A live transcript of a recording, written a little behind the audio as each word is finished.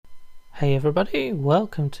Hey everybody,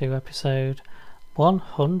 welcome to episode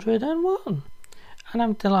 101, and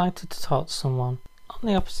I'm delighted to talk to someone on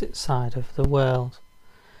the opposite side of the world.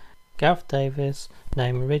 Gareth Davies'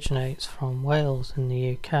 name originates from Wales in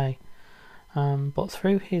the UK, but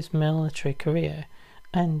through his military career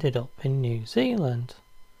ended up in New Zealand.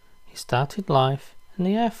 He started life in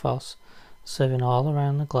the Air Force, serving all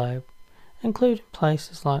around the globe, including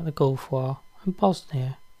places like the Gulf War and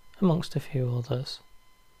Bosnia, amongst a few others.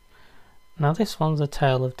 Now this one's a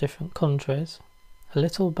tale of different countries, a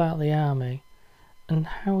little about the army, and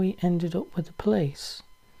how he ended up with the police.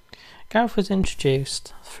 Gareth was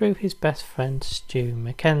introduced through his best friend Stu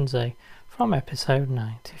Mackenzie from episode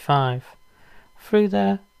 95, through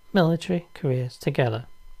their military careers together.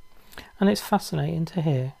 And it's fascinating to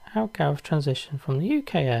hear how Gareth transitioned from the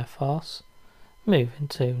UK Air Force, moving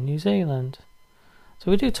to New Zealand. So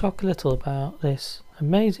we do talk a little about this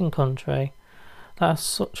amazing country that has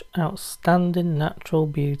such outstanding natural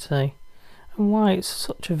beauty and why it's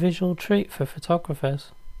such a visual treat for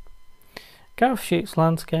photographers. Gareth shoots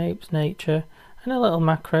landscapes, nature and a little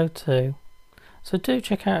macro too, so do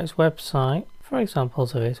check out his website for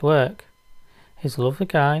examples of his work. He's a lovely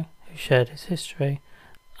guy who shared his history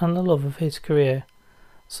and the love of his career,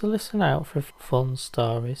 so listen out for fun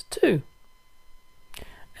stories too.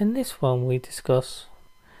 In this one we discuss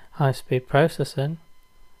high-speed processing,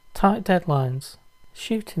 tight deadlines,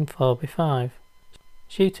 shooting 4x5,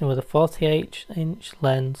 shooting with a 48-inch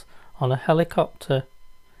lens on a helicopter,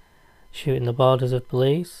 shooting the borders of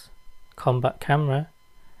Belize, combat camera,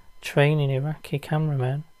 training Iraqi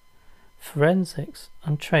cameramen, forensics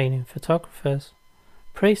and training photographers,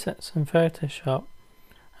 presets and Photoshop,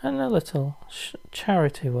 and a little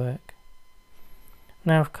charity work.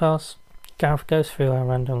 Now of course, Gareth goes through our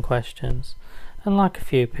random questions, and like a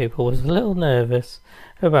few people was a little nervous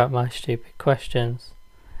about my stupid questions,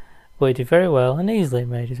 but he did very well and easily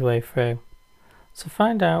made his way through. So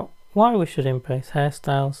find out why we should embrace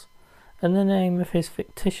hairstyles and the name of his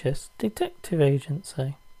fictitious detective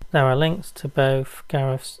agency. There are links to both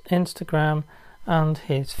Gareth's Instagram and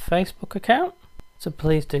his Facebook account, so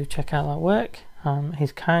please do check out that work.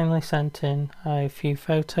 He's kindly sent in a few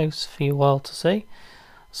photos for you all to see.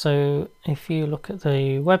 So if you look at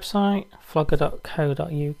the website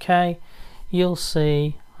flogger.co.uk, you'll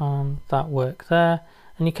see that work there,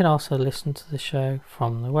 and you can also listen to the show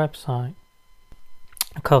from the website.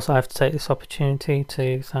 Of course, I have to take this opportunity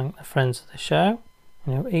to thank the friends of the show.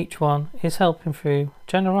 Each one is helping through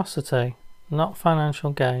generosity, not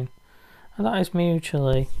financial gain, and that is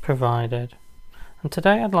mutually provided. And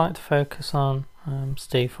today I'd like to focus on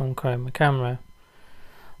Steve from Chroma Camera.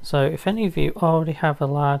 So if any of you already have a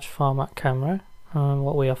large format camera,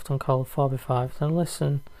 what we often call a 4x5, then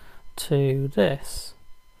listen to this.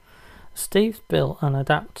 Steve's built an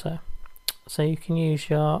adapter so you can use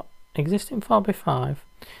your existing 4x5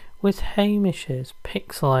 with Hamish's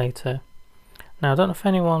Pixelator. Now I don't know if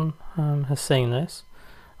anyone has seen this.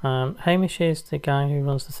 Hamish is the guy who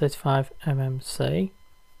runs the 35mmC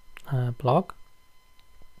blog,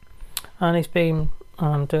 and he's been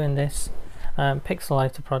doing this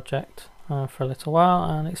Pixelator project for a little while,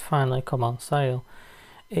 and it's finally come on sale.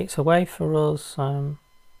 It's a way for us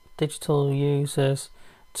digital users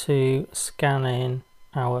to scan in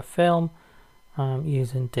our film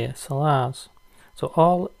using DSLRs. So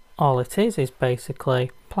all it is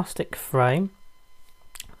basically plastic frame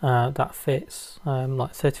that fits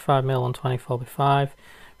like 35mm on 24x5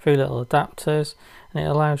 through little adapters, and it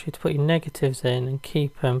allows you to put your negatives in and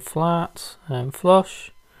keep them flat and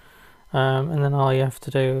flush. And then all you have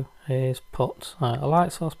to do is put a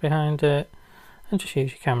light source behind it and just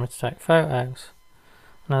use your camera to take photos.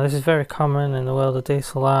 Now this is very common in the world of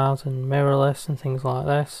DSLRs and mirrorless and things like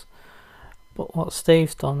this, but what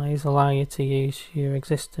Steve's done is allow you to use your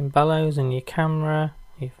existing bellows and your camera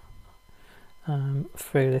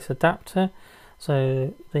through this adapter.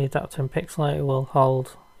 So the adapter and Pixelator will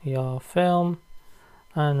hold your film,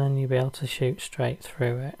 and then you'll be able to shoot straight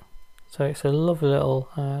through it. So it's a lovely little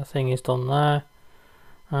thing he's done there,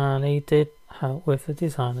 and he did help with the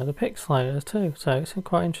design of the Pixelator too, so it's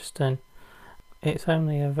quite interesting. It's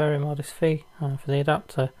only a very modest fee for the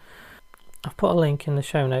adapter. I've put a link in the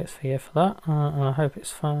show notes for you for that, and I hope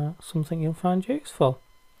it's something you'll find useful.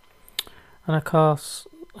 And of course,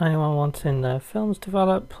 anyone wanting their films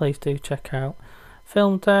developed, please do check out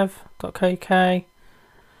filmdev.co.uk,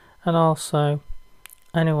 and also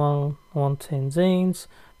anyone wanting zines,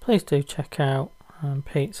 please do check out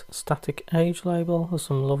Pete's Static Age label. There's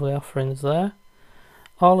some lovely offerings there.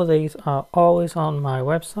 All of these are always on my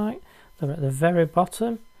website. They're at the very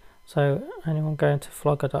bottom, so anyone going to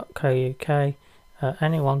flogger.co.uk at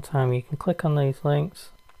any one time. You can click on these links.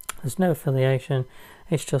 There's no affiliation,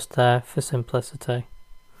 it's just there for simplicity.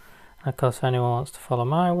 And of course, if anyone wants to follow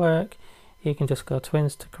my work, you can just go to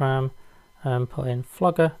Instagram and put in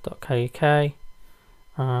flogger.co.uk,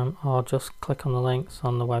 or just click on the links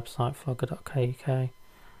on the website flogger.co.uk.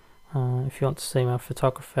 If you want to see my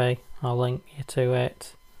photography, I'll link you to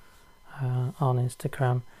it on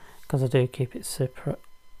Instagram, because I do keep it separate.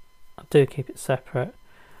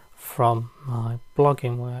 From my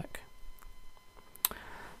blogging work.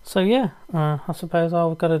 So yeah, I suppose all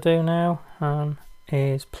we've got to do now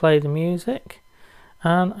is play the music,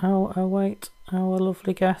 and I'll await our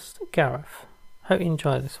lovely guest Gareth. Hope you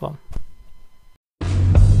enjoy this one.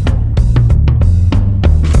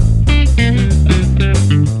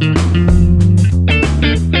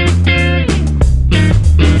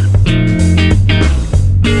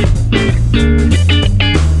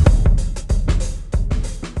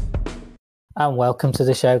 And welcome to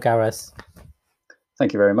the show, Gareth.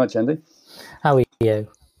 Thank you very much, Andy. How are you?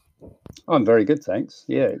 I'm very good, thanks.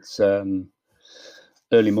 Yeah, it's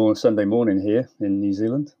early Sunday morning here in New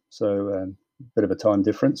Zealand, so a bit of a time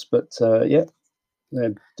difference, but yeah,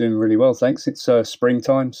 they're doing really well, thanks. It's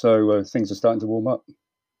springtime, so things are starting to warm up.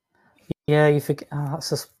 Yeah, you forget. I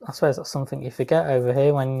suppose that's something you forget over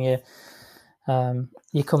here when you're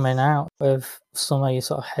coming out of summer. You're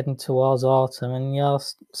sort of heading towards autumn, and you're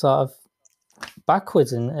sort of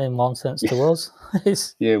backwards in one sense to us.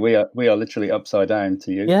 Yeah, we are literally upside down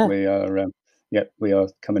to you. Yeah. We are we are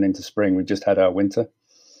coming into spring. We've just had our winter.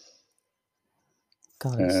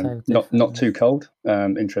 God, it's so not too cold.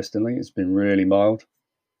 Interestingly, it's been really mild.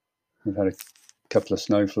 We've had a couple of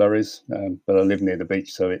snow flurries, but I live near the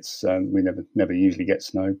beach, so it's we never usually get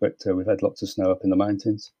snow, but we've had lots of snow up in the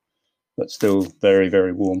mountains, but still very,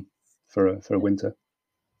 very warm for a winter.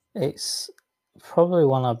 It's probably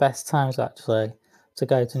one of the best times actually to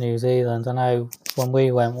go to New Zealand. I know when we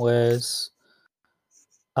went was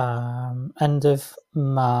end of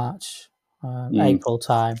March, April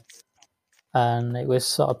time, and it was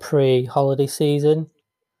sort of pre-holiday season.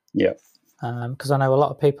 Yeah. Because I know a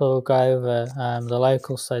lot of people will go over. The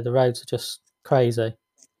locals say the roads are just crazy.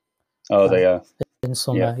 Oh, they are in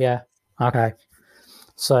summer. Yeah. Okay.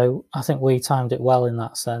 So I think we timed it well in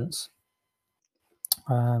that sense.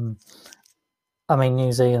 I mean,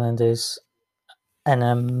 New Zealand is an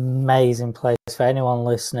amazing place for anyone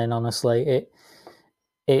listening. Honestly,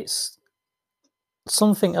 it's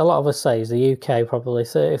something a lot of us say is the UK probably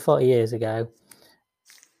 30, 40 years ago,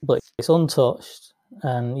 but it's untouched,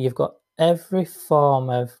 and you've got every form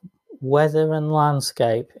of weather and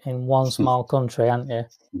landscape in one small country, haven't you?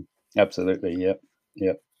 Absolutely,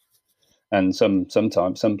 yeah. And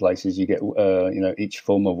sometimes some places you get each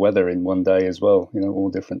form of weather in one day as well. All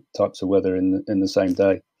different types of weather in the same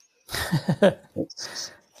day.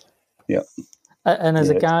 Yeah. And as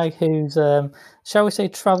a guy who's, shall we say,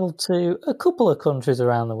 travelled to a couple of countries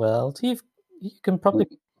around the world, you can probably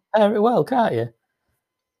compare it well, can't you?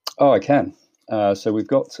 Oh, I can. So we've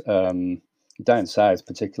got down south,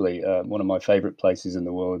 particularly one of my favourite places in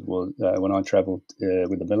the world was when I travelled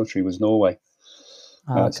with the military was Norway.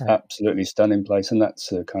 It's absolutely stunning place, and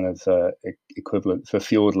that's a kind of equivalent for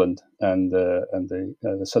Fjordland and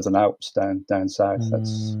the Southern Alps down south.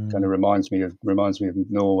 That's kind of reminds me of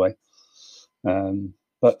Norway.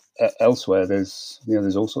 But elsewhere, there's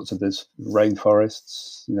all sorts of there's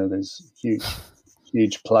rainforests. There's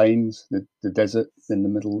huge plains, the desert in the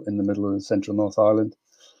middle of the central North Island,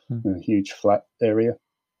 a huge flat area.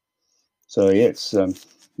 So yeah,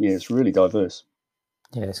 it's really diverse.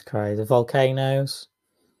 Yeah, it's crazy. Volcanoes,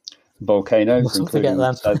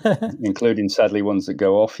 including sadly ones that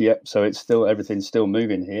go off. Yep. So everything's still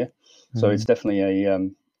moving here. So it's definitely a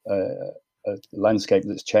landscape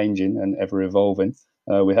that's changing and ever evolving.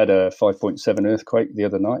 We had a 5.7 earthquake the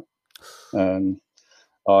other night.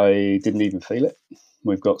 I didn't even feel it.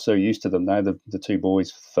 We've got so used to them now. The two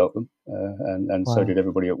boys felt them, and so did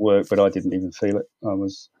everybody at work. But I didn't even feel it. I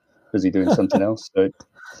was busy doing something else. So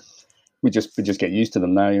we just get used to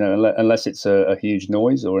them now. Unless it's a huge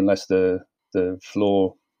noise, or unless the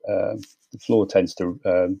floor tends to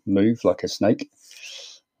move like a snake.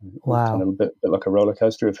 Wow. Kind of a bit like a roller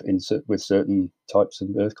coaster with certain types of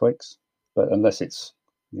earthquakes. But unless it's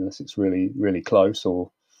really, really close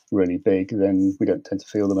or really big, then we don't tend to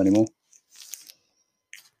feel them anymore.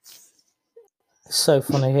 It's so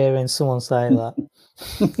funny hearing someone say that.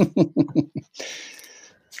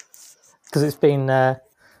 Because it's been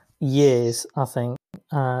years, I think.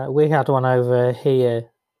 We had one over here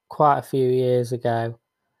quite a few years ago,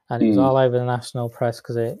 and it was all over the national press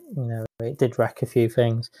because it did wreck a few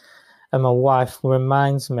things. And my wife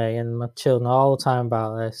reminds me and my children all the time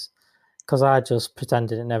about this because I just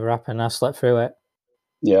pretended it never happened. I slept through it.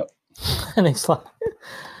 Yeah. And it's like,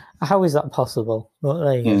 how is that possible? Well,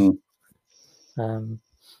 there you go.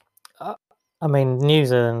 I mean, New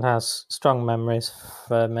Zealand has strong memories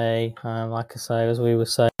for me. Like I say, as we were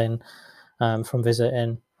saying, from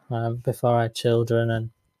visiting before I had children,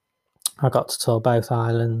 and I got to tour both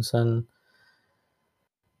islands, and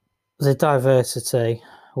the diversity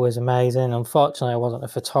was amazing. Unfortunately, I wasn't a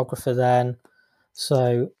photographer then,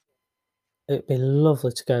 so it'd be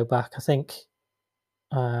lovely to go back. I think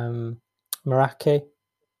Meraki.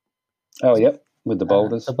 Oh, yep, with the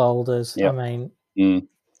boulders. The boulders. Yep. I mean,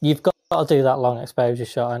 you've got to do that long exposure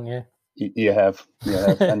shot, haven't you? You have.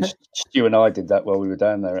 And Stu and I did that while we were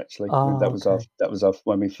down there. Actually, that was our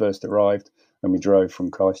when we first arrived, and we drove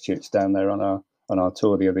from Christchurch down there on our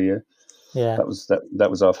tour the other year. Yeah, that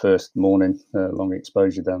was our first morning long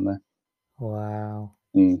exposure down there. Wow.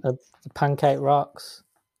 The Pancake Rocks.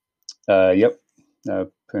 Yep.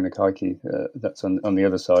 Punakaiki. That's on the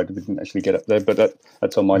other side. We didn't actually get up there, but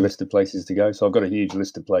that's on my list of places to go. So I've got a huge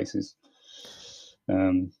list of places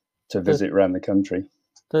to visit around the country.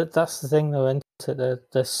 That's the thing, though, isn't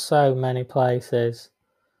it? There's so many places.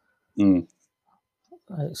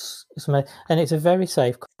 It's amazing. And it's a very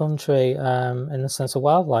safe country in the sense of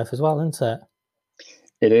wildlife as well, isn't it?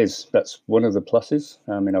 It is. That's one of the pluses.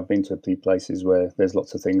 I mean, I've been to a few places where there's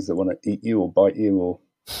lots of things that want to eat you or bite you or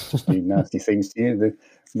just do nasty things to you.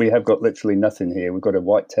 We have got literally nothing here. We've got a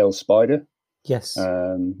white-tailed spider. Yes.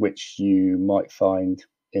 Which you might find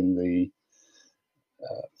in the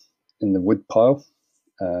wood pile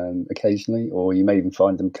occasionally, or you may even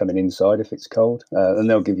find them coming inside if it's cold, and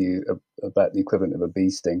they'll give you about the equivalent of a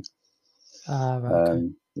bee sting. Okay.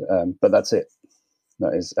 But that's it.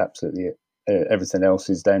 That is absolutely it. Everything else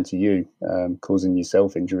is down to you, causing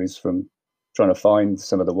yourself injuries from trying to find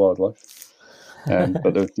some of the wildlife.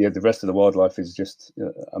 But the rest of the wildlife is just,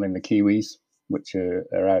 I mean, the kiwis, which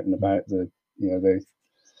are out and about.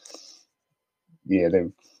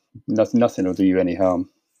 Nothing will do you any harm.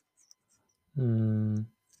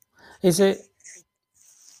 Is it?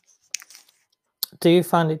 Do you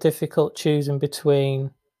find it difficult choosing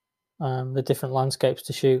between the different landscapes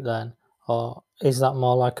to shoot then, or is that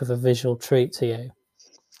more like of a visual treat to you?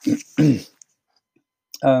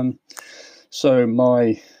 So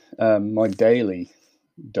my daily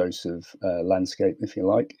dose of landscape, if you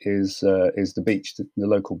like, is the beach, the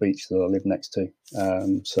local beach that I live next to.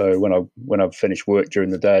 So when I've finished work during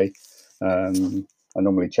the day, I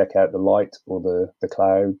normally check out the light or the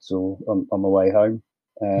clouds or on my way home,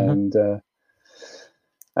 and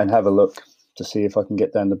have a look to see if I can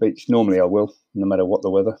get down the beach. Normally I will, no matter what the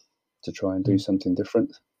weather, to try and do something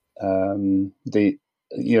different. The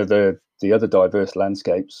other diverse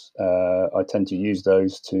landscapes, I tend to use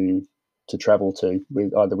those to travel to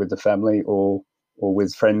either with the family or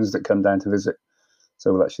with friends that come down to visit.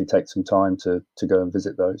 So we'll actually take some time to go and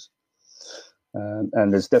visit those.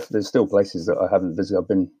 And there's still places that I haven't visited. I've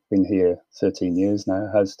been here 13 years now.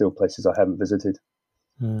 There's still places I haven't visited.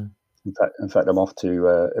 In fact, I'm off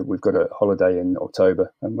to. We've got a holiday in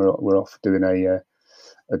October, and we're off doing a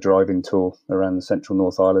driving tour around the central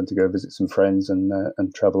North Island to go visit some friends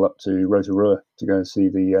and travel up to Rotorua to go and see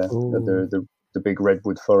the big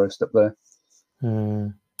redwood forest up there.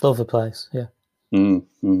 Lovely place, yeah. Yeah,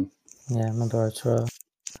 I remember Rotorua.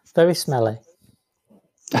 Very smelly.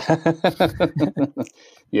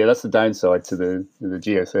 Yeah, that's the downside to the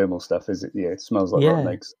geothermal stuff. Is it? Yeah, it smells like rotten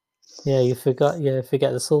eggs. Yeah, you forget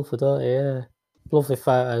the sulphur, don't you? Yeah, lovely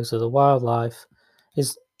photos of the wildlife.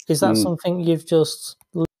 Is that something you've just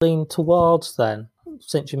leaned towards then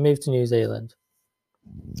since you moved to New Zealand?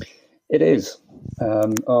 It is.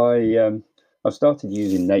 I've started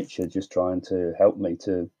using nature, just trying to help me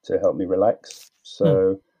relax.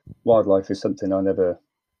 So wildlife is something I never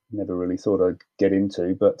really thought I'd get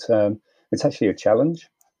into, but it's actually a challenge.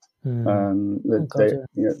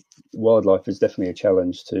 Wildlife is definitely a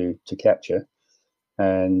challenge to capture,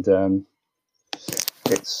 and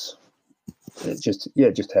it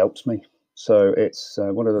just helps me. So it's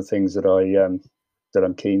one of the things that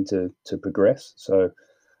I'm keen to progress. So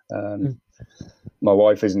my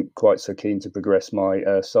wife isn't quite so keen to progress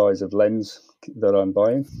my size of lens that I'm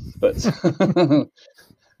buying, but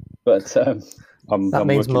that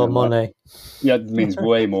means more money. Yeah, it means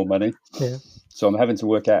way more money. Yeah. So I'm having to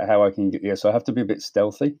work out how I can get. Yeah, so I have to be a bit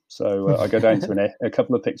stealthy. So I go down to a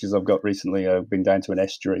couple of pictures I've got recently. I've been down to an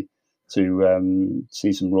estuary to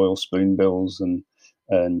see some royal spoonbills and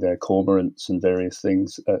cormorants and various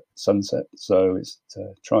things at sunset. So it's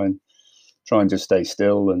try and just stay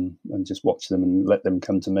still and just watch them and let them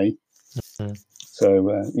come to me.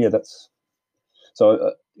 So that's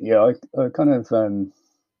so. I kind of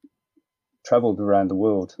travelled around the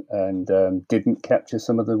world and didn't capture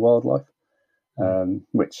some of the wildlife,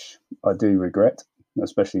 which I do regret,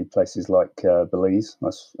 especially places like Belize.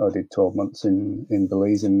 I did 12 months in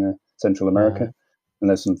Belize in Central America, and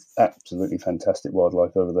there's some absolutely fantastic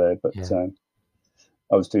wildlife over there. But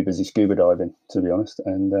I was too busy scuba diving, to be honest,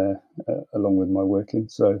 and along with my working,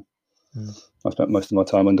 so I spent most of my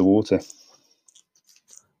time underwater.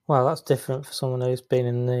 Well, that's different for someone who's been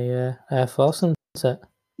in the Air Force, isn't it?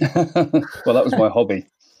 Well, that was my hobby.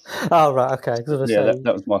 Oh, right, okay. Yeah,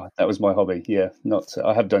 that was my hobby. Yeah, not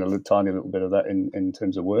I have done a tiny little bit of that in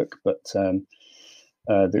terms of work, but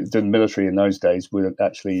the military in those days would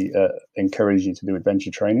actually encourage you to do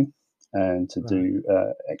adventure training and to do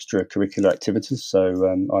extracurricular activities.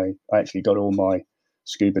 So I actually got all my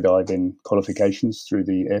scuba diving qualifications through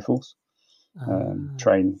the Air Force.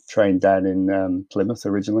 Trained down in Plymouth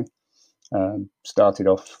originally. Started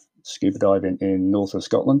off scuba diving in north of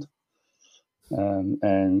Scotland,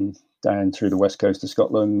 and down through the west coast of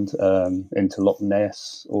Scotland, into Loch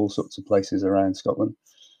Ness, all sorts of places around Scotland,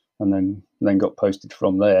 and then got posted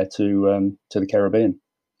from there to the Caribbean.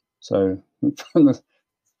 So from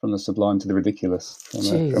the sublime to the ridiculous,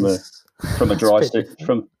 from a dry suit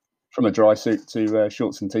from a dry suit to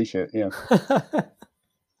shorts and t-shirt. Yeah.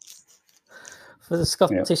 For the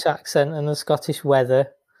Scottish accent and the Scottish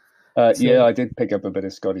weather. Yeah, I did pick up a bit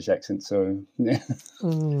of Scottish accent, so yeah.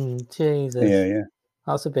 Jesus. Yeah.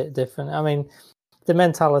 That's a bit different. I mean, the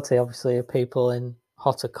mentality, obviously, of people in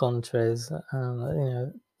hotter countries,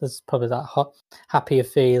 there's probably that happier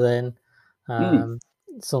feeling.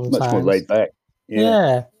 Sometimes much more laid back.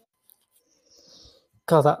 Yeah.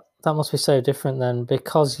 God, that must be so different then,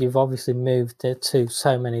 because you've obviously moved to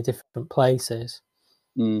so many different places.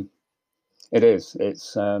 It is.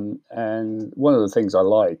 It's and one of the things I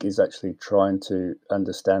like is actually trying to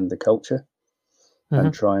understand the culture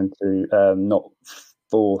and trying to not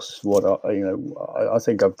force what I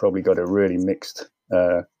think I've probably got a really mixed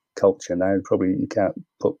culture now. Probably you can't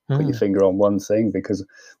put your finger on one thing because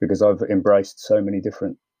I've embraced so many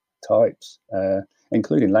different types,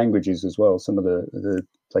 including languages as well. Some of the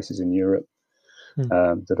places in Europe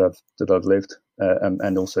that I've lived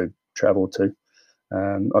and also travelled to.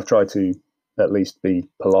 I've tried to at least be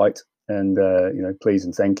polite and please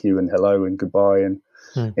and thank you and hello and goodbye and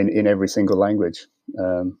in every single language.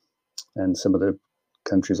 And some of the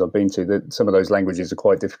countries I've been to, some of those languages are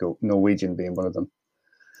quite difficult. Norwegian being one of them.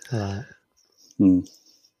 Right. No,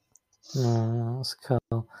 that's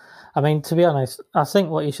cool. I mean, to be honest, I think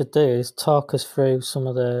what you should do is talk us through some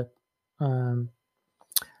of the.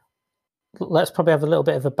 Let's probably have a little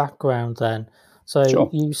bit of a background then. So Sure.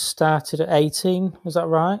 You started at 18, was that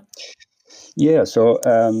right? Yeah. So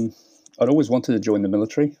I'd always wanted to join the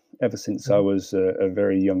military ever since I was a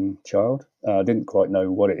very young child. I didn't quite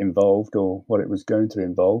know what it involved or what it was going to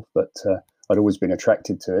involve, but I'd always been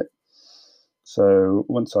attracted to it. So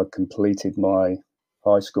once I completed my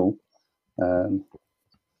high school,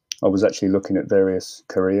 I was actually looking at various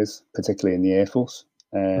careers, particularly in the Air Force.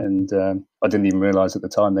 And I didn't even realise at the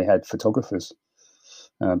time they had photographers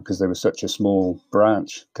because they were such a small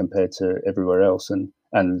branch compared to everywhere else.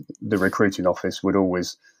 And the recruiting office would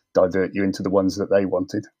always divert you into the ones that they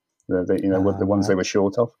wanted, the ones they were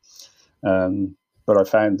short of. But I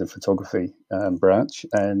found the photography branch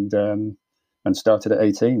and started at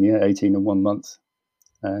 18. Yeah, 18 and 1 month,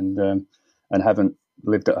 and haven't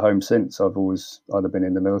lived at home since. I've always either been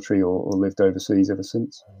in the military or lived overseas ever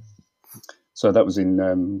since. So that was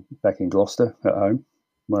in back in Gloucester at home,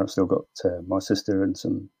 where I've still got my sister and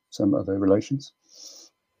some other relations.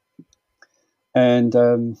 And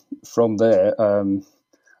from there,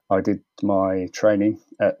 I did my training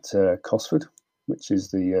at Cosford, which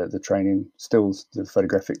is the training, still the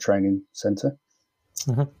photographic training centre.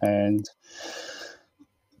 And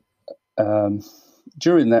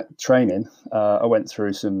during that training, I went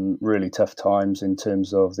through some really tough times in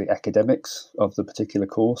terms of the academics of the particular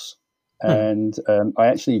course. And I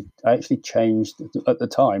actually changed. At the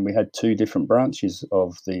time, we had two different branches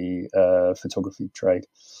of the photography trade.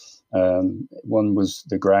 One was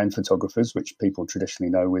the ground photographers, which people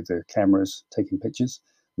traditionally know with the cameras taking pictures.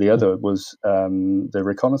 The other was the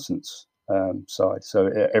reconnaissance side. So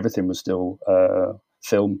everything was still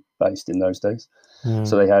film based in those days.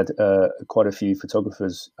 So they had quite a few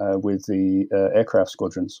photographers with the aircraft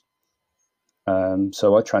squadrons.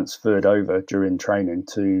 So I transferred over during training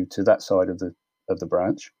to that side of the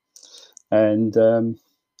branch, and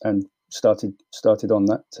started on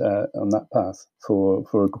that path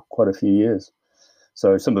for quite a few years.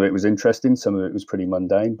 So some of it was interesting, some of it was pretty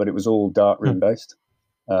mundane, but it was all darkroom based.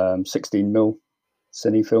 16mm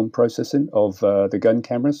cine film processing of the gun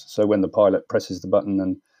cameras. So when the pilot presses the button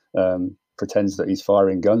and pretends that he's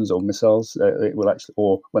firing guns or missiles, it will actually,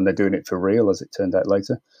 or when they're doing it for real, as it turned out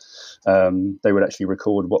later, they would actually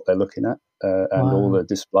record what they're looking at and all the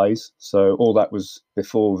displays. So all that was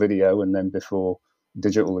before video, and then before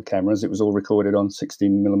digital cameras, it was all recorded on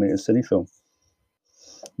 16mm cine film,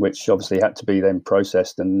 which obviously had to be then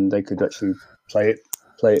processed, and they could actually play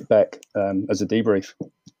it back as a debrief.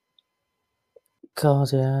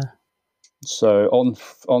 God, yeah. So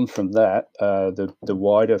on from that, the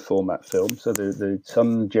wider format film. So the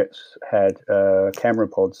some jets had camera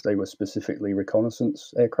pods. They were specifically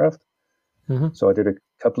reconnaissance aircraft. Mm-hmm. So I did a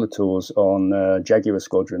couple of tours on Jaguar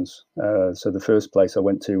squadrons. So the first place I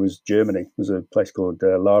went to was Germany. It was a place called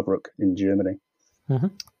Laarbruch in Germany,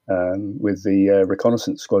 with the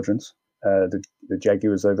reconnaissance squadrons, the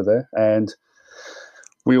Jaguars over there. And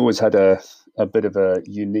we always had a bit of a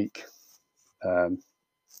unique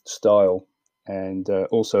style, and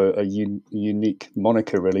also a unique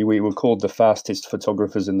moniker. Really, we were called the fastest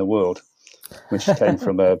photographers in the world, which came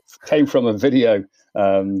from a video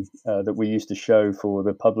that we used to show for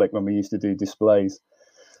the public when we used to do displays.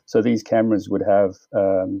 So these cameras would have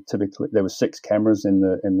typically there were 6 cameras in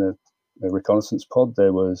the reconnaissance pod.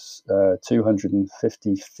 There was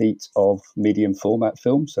 250 feet of medium format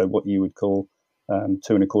film, so what you would call 2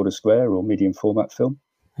 1/4 square or medium format film,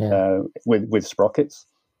 with sprockets.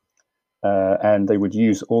 And they would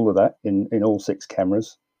use all of that in all 6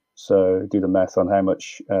 cameras. So do the math on how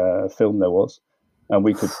much film there was, and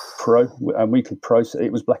we could process.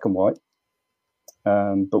 It was black and white,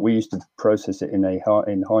 but we used to process it in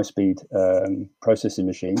high speed processing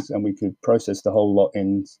machines, and we could process the whole lot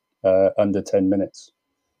in under 10 minutes.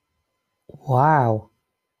 Wow.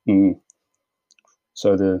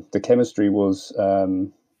 So the chemistry was I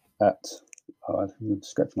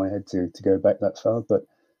scratch my head to go back that far, but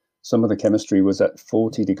some of the chemistry was at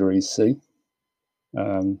 40 degrees C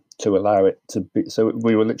to allow it to be. So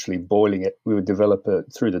we were literally boiling it. We would develop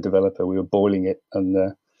it through the developer. We were boiling it and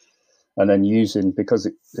then using, because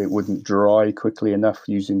it wouldn't dry quickly enough,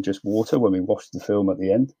 using just water when we washed the film at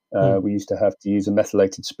the end. We used to have to use a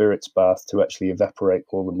methylated spirits bath to actually evaporate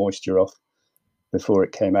all the moisture off before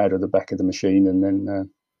it came out of the back of the machine. And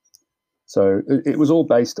then so it was all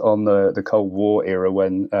based on the Cold War era,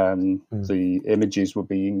 when the images were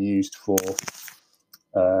being used for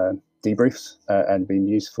debriefs and being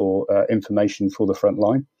used for information for the front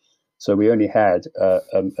line. So we only had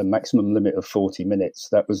a maximum limit of 40 minutes.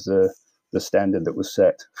 That was the standard that was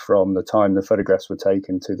set from the time the photographs were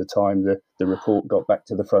taken to the time the report got back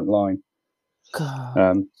to the front line.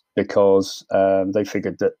 Because they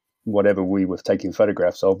figured that whatever we were taking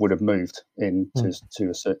photographs of would have moved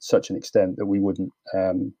to such an extent that we wouldn't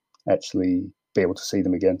actually be able to see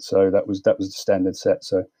them again. So that was the standard set.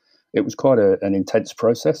 So it was quite an intense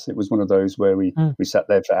process. It was one of those where we sat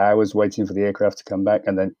there for hours waiting for the aircraft to come back,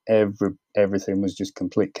 and then everything was just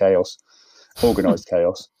complete chaos, organized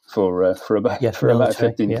chaos for about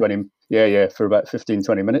 15,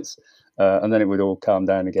 20 minutes, and then it would all calm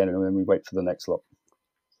down again, and then we wait for the next lot.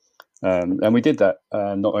 And we did that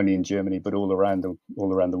not only in Germany but all around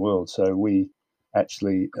the world. So we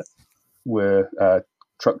actually were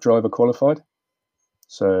truck driver qualified.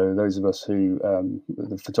 So those of us who,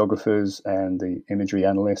 the photographers and the imagery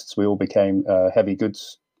analysts, we all became heavy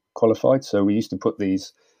goods qualified. So we used to put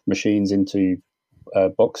these machines into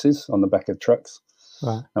boxes on the back of trucks,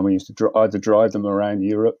 and we used to either drive them around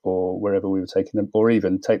Europe or wherever we were taking them, or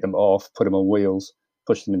even take them off, put them on wheels,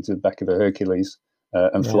 push them into the back of a Hercules,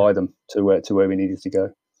 and fly them to where we needed to go.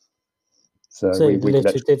 So you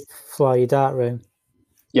literally did fly your darkroom.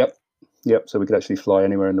 Yep. So we could actually fly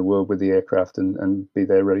anywhere in the world with the aircraft and be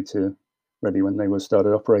there ready when they were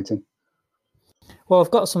started operating. Well,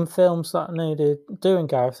 I've got some films that I needed doing,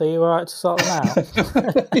 Gareth. Are you all right to sort them out?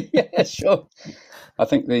 Yeah, sure. I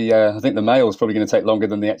think the mail is probably going to take longer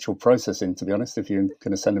than the actual processing, to be honest, if you're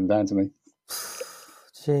going to send them down to me.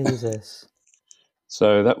 Jesus.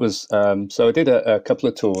 So that was so I did a couple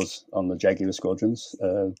of tours on the Jaguar squadrons,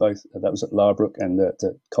 both that was at Laarbruch and at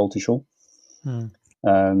Coltishall.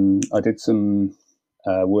 I did some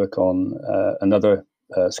work on another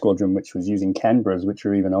squadron which was using Canberras, which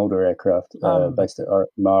are even older aircraft based at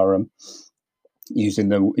Marham,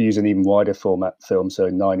 using even wider format film, so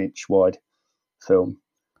 9-inch wide film,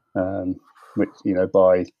 which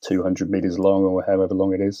by 200 meters long or however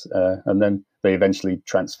long it is, and then they eventually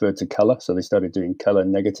transferred to color, so they started doing color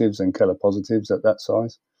negatives and color positives at that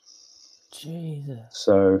size. Jesus.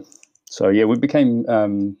 So yeah, we became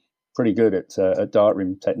pretty good at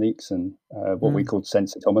darkroom techniques and what we called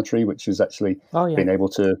sensitometry, which was actually being able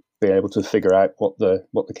to figure out what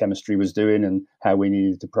the chemistry was doing and how we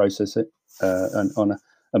needed to process it,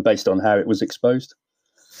 and based on how it was exposed.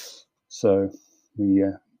 So we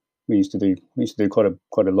used to do quite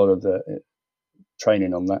a lot of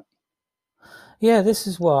training on that. Yeah, this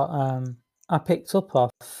is what I picked up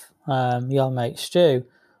off your mate Stu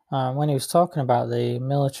when he was talking about the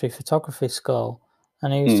military photography school,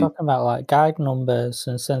 and he was talking about like guide numbers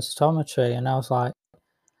and sensitometry, and I was like,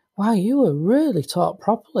 wow, you were really taught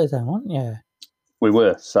properly then, weren't you? We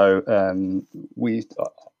were. So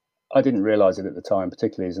I didn't realise it at the time,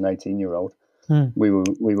 particularly as an 18-year-old. We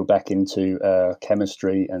were back into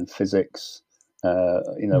chemistry and physics,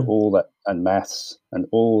 all that, and maths and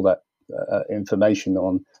all that information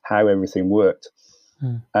on how everything worked.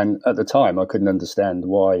 And at the time, I couldn't understand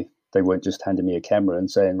why they weren't just handing me a camera and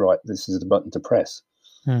saying, right, this is the button to press.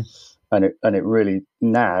 And it really,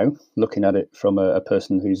 now looking at it from a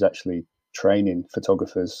person who's actually training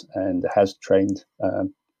photographers and has trained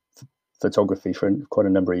photography for quite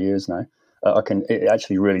a number of years now, it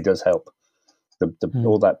actually really does help.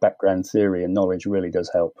 All that background theory and knowledge really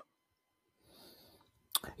does help.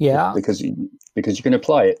 Yeah, because you can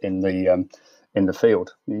apply it in the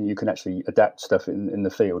field. You can actually adapt stuff in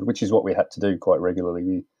the field, which is what we had to do quite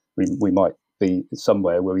regularly. We might be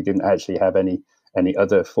somewhere where we didn't actually have any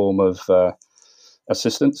other form of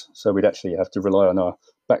assistance, so we'd actually have to rely on our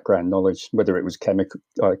background knowledge, whether it was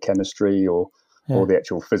chemistry or the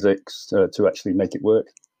actual physics, to actually make it work.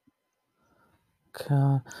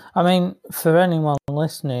 I mean, for anyone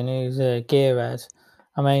listening who's a gearhead,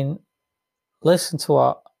 I mean, listen to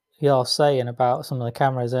what you're saying about some of the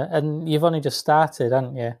cameras, and you've only just started,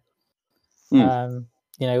 haven't you?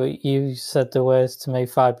 You said the words to me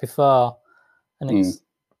 5 before, and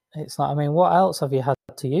it's like, I mean, what else have you had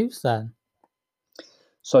to use then?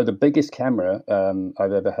 So the biggest camera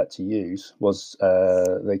I've ever had to use was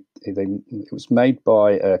it was made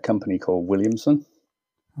by a company called Williamson.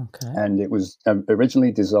 Okay. And it was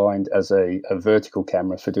originally designed as a vertical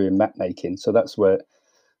camera for doing map making. So that's where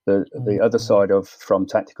the other side from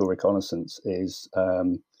tactical reconnaissance is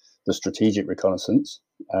the strategic reconnaissance.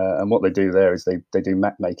 And what they do there is they do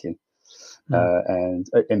map making and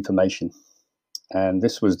information. And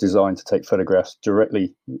this was designed to take photographs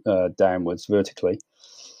directly downwards, vertically,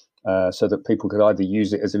 so that people could either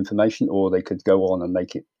use it as information or they could go on and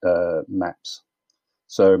make it maps.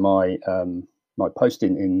 So my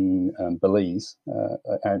posting in Belize,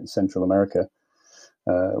 out in Central America,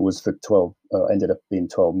 was for ended up being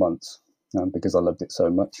 12 months because I loved it so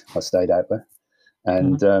much. I stayed out there.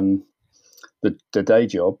 And the day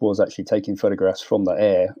job was actually taking photographs from the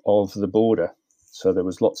air of the border. So there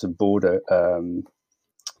was lots of border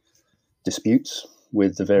disputes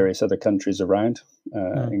with the various other countries around,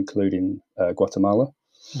 including Guatemala.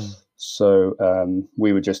 So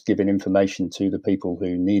we were just giving information to the people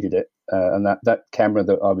who needed it. And that camera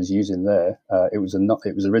that I was using there, it was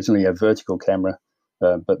originally a vertical camera,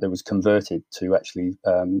 but it was converted to actually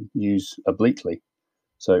use obliquely.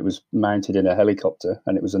 So it was mounted in a helicopter,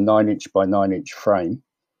 and it was a 9-inch by 9-inch frame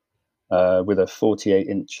with a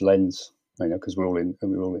 48-inch lens. Because we were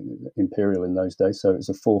all in Imperial in those days, so it was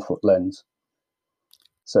a 4-foot lens.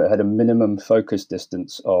 So it had a minimum focus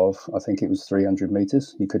distance of, I think it was 300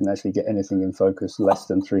 meters. You couldn't actually get anything in focus less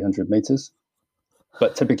than 300 meters.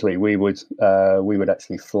 But typically, we would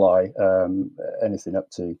actually fly anything up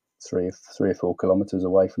to 3 or 4 kilometers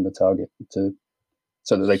away from the target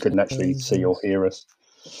so that they couldn't actually see or hear us.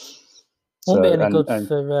 Won't be any good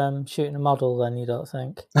for shooting a model then, you don't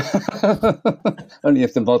think? Only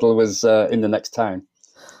if the model was in the next town.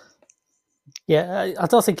 Yeah, I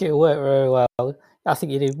don't think it would work very well. I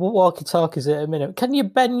think you do walkie-talkies at a minute. Can you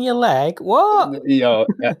bend your leg? What? Yeah,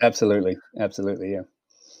 absolutely, yeah.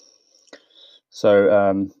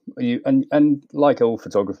 So you and like all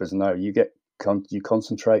photographers know, you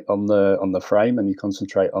concentrate on the frame, and you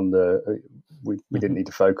concentrate on the. We didn't need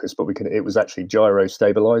to focus, but we could. It was actually gyro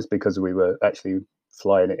stabilized because we were actually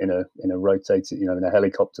flying it in a rotated, in a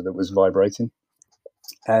helicopter that was vibrating.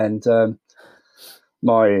 And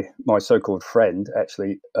my so-called friend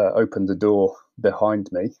actually opened the door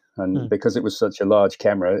behind me, and because it was such a large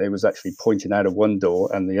camera, it was actually pointing out of one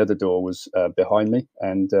door, and the other door was behind me.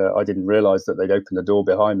 And I didn't realize that they'd opened the door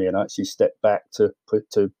behind me, and I actually stepped back to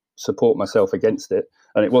support myself against it,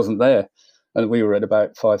 and it wasn't there. And we were at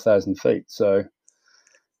about 5,000 feet. So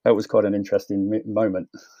that was quite an interesting moment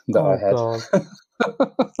that I had.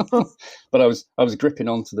 But I was gripping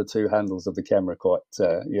onto the two handles of the camera quite,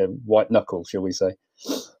 white knuckle, shall we say.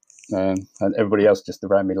 and everybody else just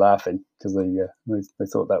around me laughing because they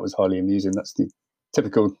thought that was highly amusing. That's the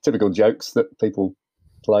typical jokes that people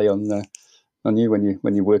play on you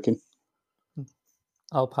when you're working.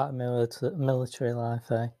 All part of military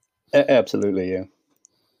life, eh? Absolutely, yeah.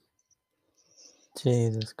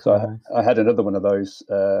 Jesus Christ. So I had another one of those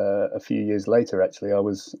a few years later. Actually, I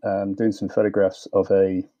was doing some photographs of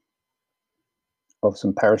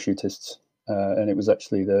some parachutists, and it was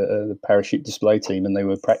actually the parachute display team, and they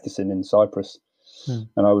were practicing in Cyprus.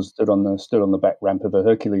 And I was stood on the back ramp of a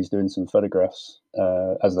Hercules doing some photographs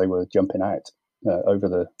as they were jumping out over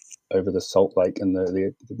the Salt Lake and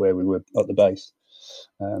the where we were at the base,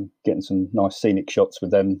 getting some nice scenic shots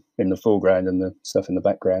with them in the foreground and the stuff in the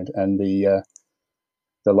background. And the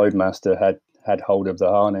loadmaster had hold of the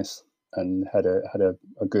harness and had a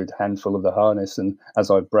good handful of the harness. And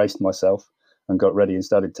as I braced myself and got ready and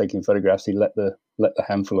started taking photographs, he let the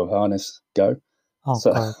handful of harness go. Oh,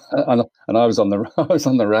 so, and I was on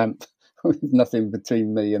the ramp with nothing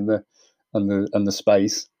between me and the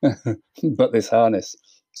space but this harness.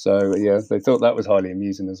 So yeah, they thought that was highly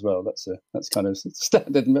amusing as well. That's kind of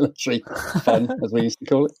standard military fun, as we used to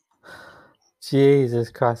call it.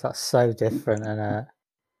 Jesus Christ, that's so different, and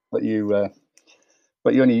but you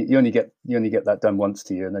only get that done once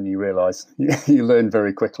to you, and then you realise you learn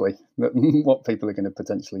very quickly that what people are going to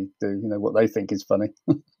potentially do. What they think is funny.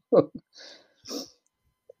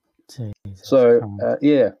 So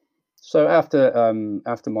yeah. So after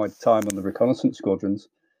my time on the reconnaissance squadrons,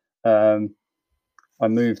 I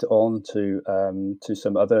moved on to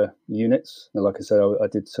some other units. Like I said, I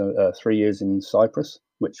did 3 years in Cyprus,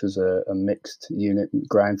 which was a mixed unit: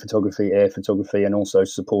 ground photography, air photography, and also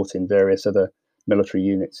supporting various other military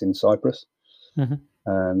units in Cyprus.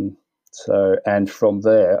 Mm-hmm. And from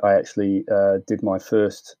there, I actually did my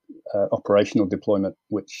first operational deployment,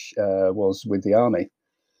 which was with the army,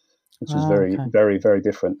 which was very, very, very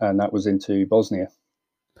different, and that was into Bosnia.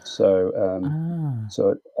 So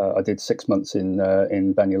I did 6 months in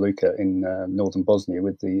Banja Luka in northern Bosnia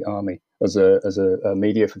with the army as a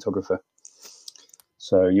media photographer.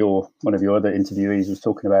 So one of your other interviewees was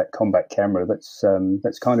talking about combat camera.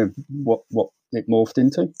 That's kind of what it morphed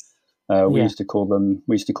into. We used to call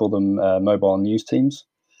them mobile news teams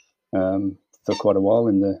for quite a while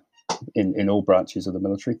in all branches of the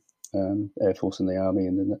military, Air Force and the Army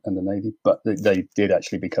and the Navy. But they did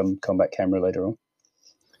actually become combat camera later on.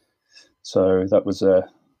 So that was I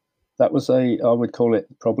would call it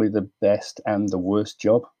probably the best and the worst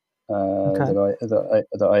job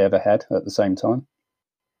that I ever had at the same time.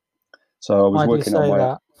 So I was working on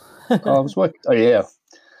my I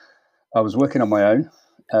was working on my own.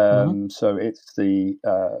 So it's the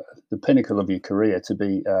pinnacle of your career to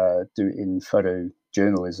be doing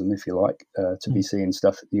photojournalism, if you like, to be seeing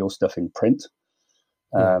your stuff in print.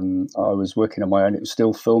 I was working on my own. It was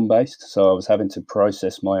still film based, so I was having to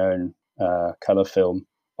process my own color film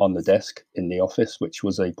on the desk in the office, which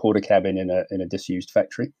was a porter cabin in a disused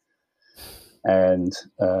factory, and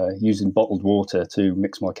using bottled water to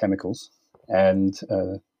mix my chemicals and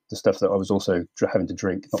the stuff that I was also having to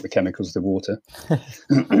drink, not the chemicals, the water.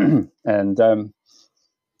 And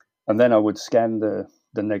then I would scan the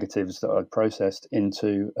negatives that I'd processed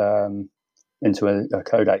into a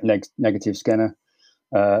Kodak negative scanner,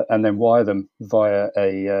 and then wire them via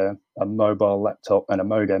a mobile laptop and a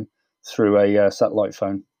modem through a satellite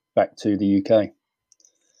phone back to the UK,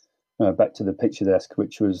 back to the picture desk,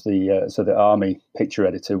 which was so the army picture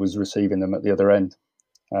editor was receiving them at the other end.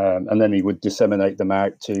 And then he would disseminate them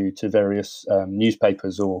out to various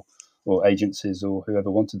newspapers or agencies or whoever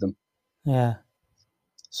wanted them. Yeah.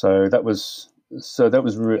 So that was that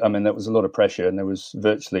was a lot of pressure, and there was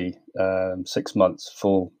virtually 6 months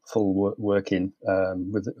full working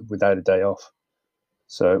without a day off.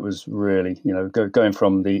 So it was really, going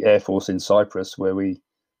from the Air Force in Cyprus, where we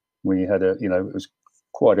had it was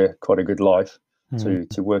quite a good life, to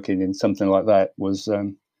working in something like that was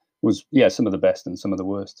some of the best and some of the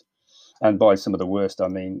worst. And by some of the worst, I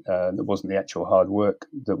mean it wasn't the actual hard work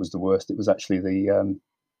that was the worst. It was actually the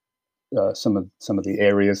some of the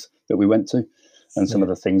areas that we went to, and some of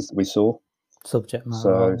the things that we saw. Subject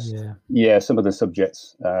matter. So some of the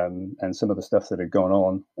subjects and some of the stuff that had gone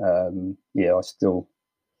on. I still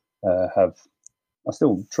I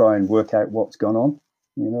still try and work out what's gone on.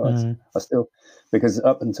 I still, because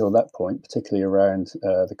up until that point, particularly around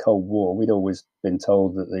the Cold War, we'd always been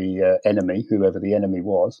told that the enemy, whoever the enemy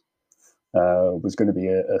was going to be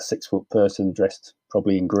a 6-foot person dressed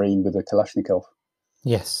probably in green with a Kalashnikov.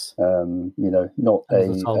 Yes. Not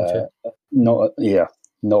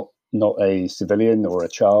a civilian or a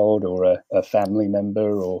child or a family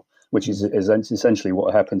member or which is essentially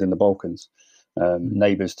what happened in the Balkans.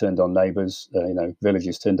 Neighbours turned on neighbours,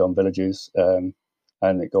 villages turned on villages, and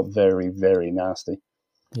it got very, very nasty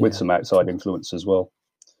with some outside influence as well.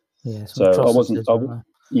 Yeah, so I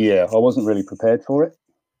wasn't really prepared for it,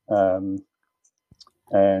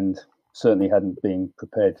 and certainly hadn't been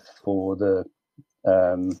prepared for the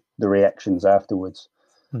reactions afterwards.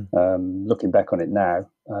 Looking back on it now,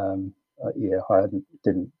 I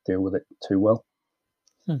didn't deal with it too well.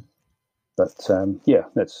 But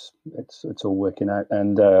it's all working out.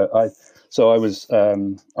 And I was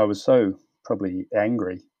so probably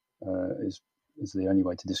angry is the only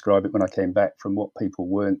way to describe it when I came back from what people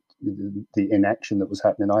weren't, the inaction that was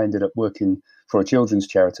happening. I ended up working for a children's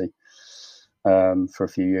charity for a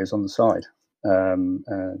few years on the side, and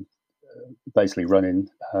basically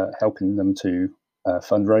helping them to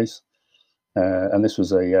fundraise. And this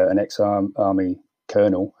was an ex-army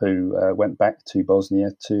colonel who went back to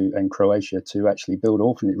Bosnia and Croatia to actually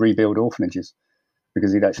rebuild orphanages,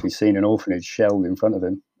 because he'd actually seen an orphanage shelled in front of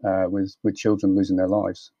him with children losing their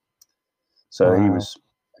lives. So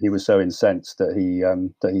he was so incensed that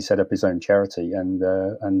he set up his own charity, and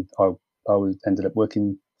I ended up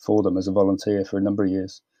working for them as a volunteer for a number of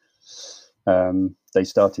years. They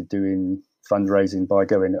started doing fundraising by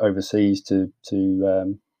going overseas to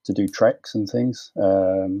do treks and things,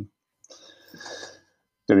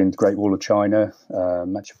 doing Great Wall of China,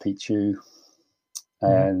 Machu Picchu,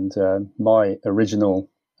 and my original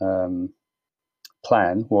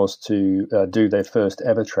plan was to do their first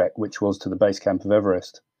ever trek, which was to the base camp of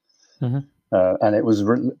Everest, and it was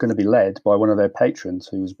going to be led by one of their patrons,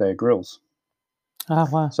 who was Bear Grylls. Oh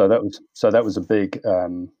wow! So that was a big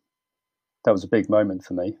moment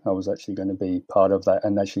for me. I was actually going to be part of that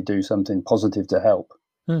and actually do something positive to help.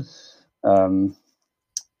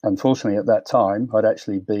 Unfortunately, at that time, I'd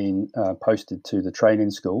actually been posted to the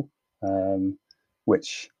training school,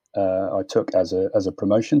 which I took as a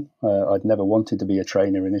promotion. I'd never wanted to be a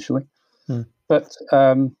trainer initially, but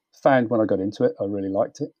found when I got into it, I really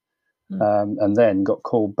liked it, and then got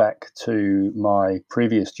called back to my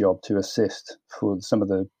previous job to assist for some of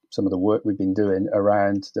the work we've been doing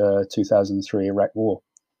around the 2003 Iraq War.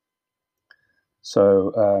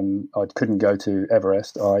 So I couldn't go to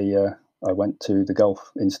Everest. I went to the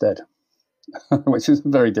Gulf instead, which is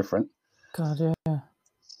very different. God, yeah.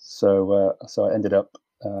 So I ended up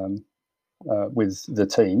with the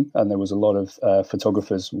team, and there was a lot of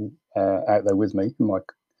photographers out there with me, my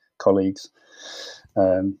colleagues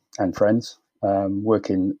and friends,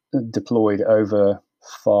 deployed over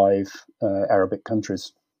 5 Arabic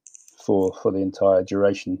countries for the entire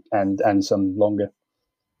duration, and some longer.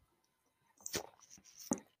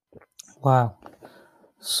 Wow,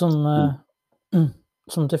 some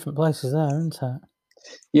different places there, isn't it?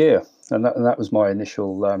 Yeah, and that was my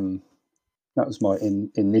initial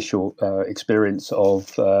initial experience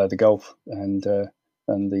of the Gulf and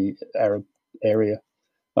the Arab area.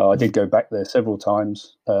 I did go back there several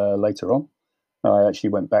times later on. I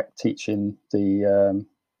actually went back teaching the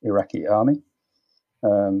Iraqi army.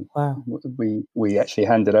 Wow. We actually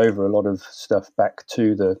handed over a lot of stuff back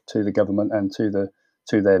to the government and to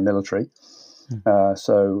their military.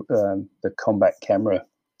 So the combat camera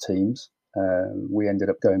teams, we ended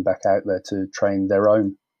up going back out there to train their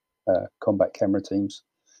own combat camera teams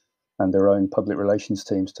and their own public relations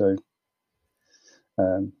teams too,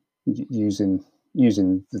 using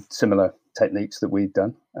the similar techniques that we'd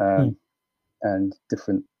done, and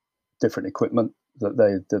different equipment that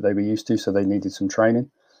they were used to. So they needed some training.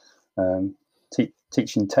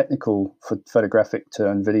 Teaching technical photographic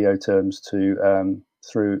and video terms through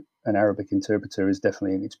an Arabic interpreter is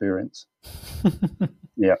definitely an experience.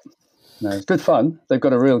 Yeah. No, it's good fun. They've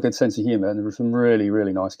got a real good sense of humour, and there were some really,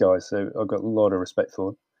 really nice guys. So I've got a lot of respect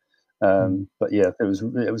for them. But yeah, it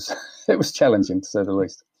was challenging, to say the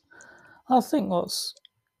least. I think what's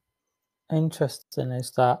interesting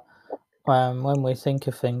is that when we think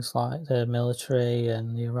of things like the military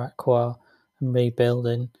and the Iraq War and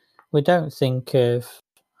rebuilding, we don't think of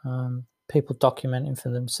people documenting for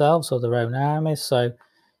themselves or their own armies. So,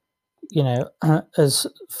 as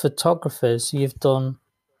photographers, you've done.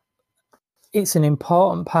 It's an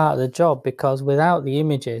important part of the job, because without the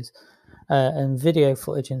images and video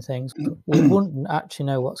footage and things, we wouldn't actually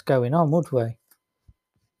know what's going on, would we?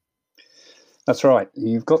 That's right.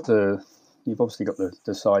 You've obviously got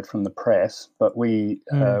the side from the press, but we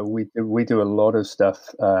do a lot of stuff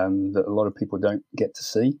that a lot of people don't get to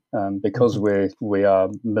see, because we are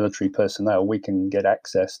military personnel. We can get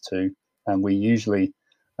access to, and we usually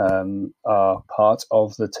are part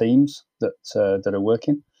of the teams that are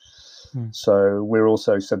working. So we're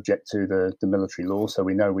also subject to the military law, so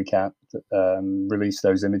we know we can't release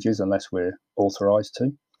those images unless we're authorized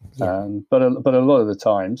to. Yeah. But a lot of the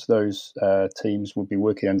times, those teams would be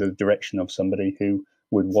working under the direction of somebody who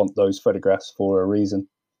would want those photographs for a reason.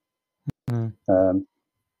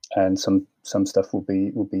 And some stuff will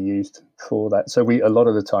be used for that. So a lot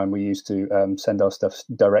of the time we used to send our stuff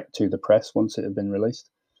direct to the press once it had been released.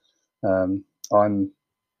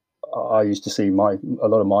 I used to see a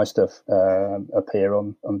lot of my stuff appear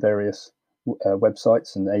on various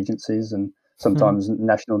websites and agencies, and sometimes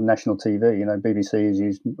national TV. You know, BBC has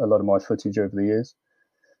used a lot of my footage over the years.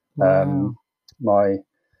 Wow.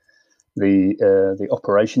 The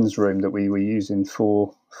operations room that we were using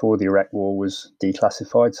for the Iraq War was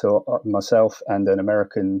declassified, so myself and an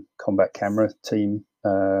American combat camera team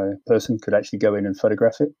person could actually go in and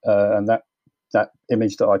photograph it, and that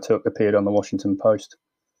image that I took appeared on the Washington Post.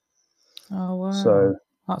 Oh wow! So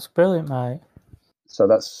that's brilliant, mate. So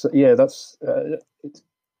that's the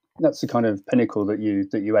kind of pinnacle that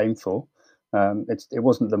you aim for. It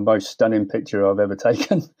wasn't the most stunning picture I've ever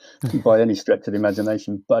taken by any stretch of the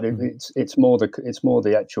imagination, but it's more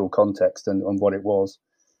the actual context and what it was,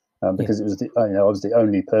 because it was I was the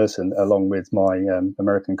only person along with my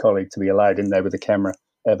American colleague to be allowed in there with a camera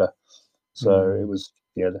ever. So it was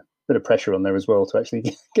a bit of pressure on there as well to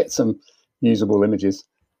actually get some usable images.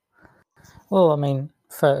 Well, I mean,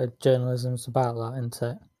 photojournalism's about that, isn't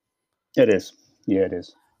it? It is. Yeah, it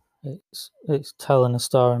is. It's telling a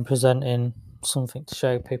story and presenting something to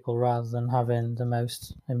show people rather than having the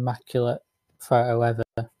most immaculate photo ever.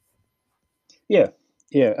 Yeah,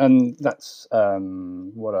 and that's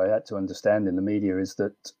what I had to understand in the media is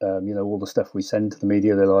that all the stuff we send to the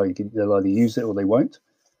media, they'll either use it or they won't.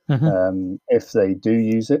 If they do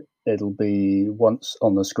use it, it'll be once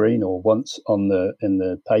on the screen or once in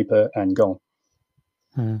the paper and gone.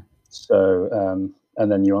 So and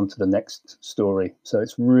then you're on to the next story. So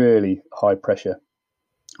it's really high pressure.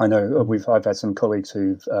 I know I've had some colleagues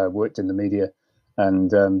who've worked in the media, and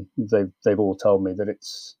they've all told me that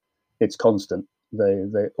it's constant.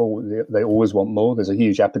 They always want more. There's a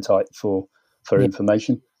huge appetite for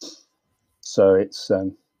information. So it's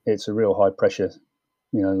a real high pressure.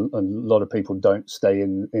 You know, a lot of people don't stay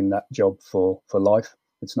in that job for life.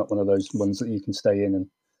 It's not one of those ones that you can stay in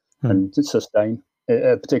and sustain,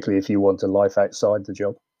 particularly if you want a life outside the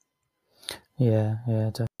job. Yeah,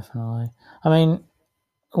 definitely. I mean,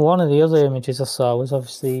 one of the other images I saw was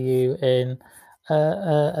obviously you in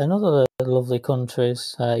another lovely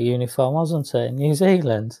country's uniform, wasn't it? New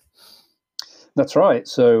Zealand. That's right.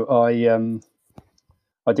 So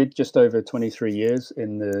I did just over 23 years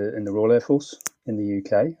in the Royal Air Force in the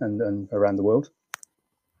UK and around the world.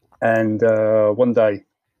 And one day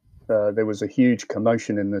there was a huge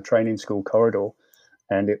commotion in the training school corridor,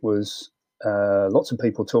 and it was lots of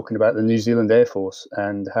people talking about the New Zealand Air Force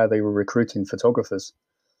and how they were recruiting photographers.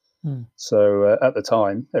 So at the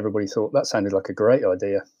time, everybody thought that sounded like a great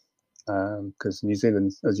idea, because New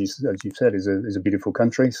Zealand, as you said, is a beautiful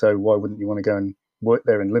country. So why wouldn't you want to go and work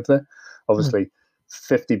there and live there? Obviously,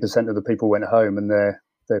 50% of the people went home, and their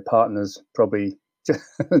partners probably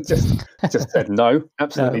just said no,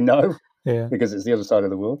 absolutely no, because it's the other side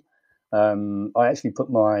of the world. I actually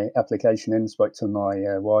put my application in, spoke to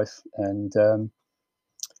my wife, and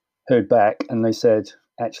heard back, and they said,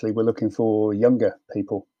 actually, we're looking for younger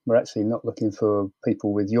people. We're actually not looking for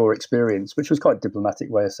people with your experience, which was quite a diplomatic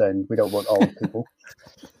way of saying we don't want old people.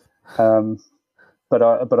 But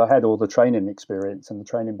I had all the training experience and the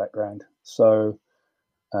training background, so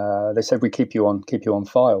they said we keep you on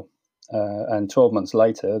file. And 12 months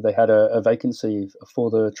later, they had a vacancy for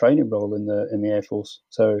the training role in the Air Force.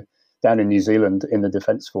 So down in New Zealand, in the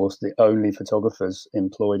Defence Force, the only photographers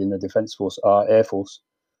employed in the Defence Force are Air Force.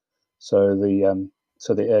 So the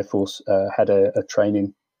Air Force had a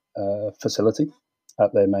training facility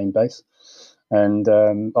at their main base, and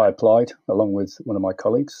I applied along with one of my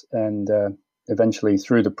colleagues, and eventually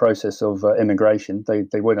through the process of immigration,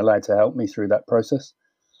 they weren't allowed to help me through that process.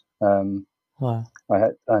 Wow. I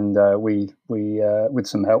had, and we with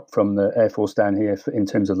some help from the Air Force down here in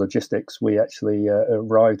terms of logistics, we actually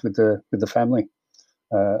arrived with the family,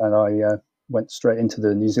 and I went straight into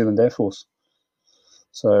the New Zealand Air Force.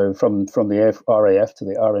 So from the RAF to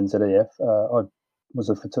the RNZAF, I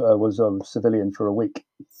was a civilian for a week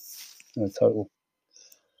total.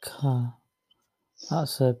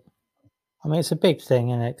 That's it's a big thing,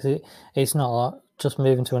 isn't it? Because it's not like just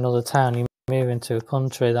moving to another town. You move into a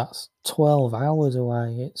country that's 12 hours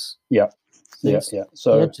away. It's yeah.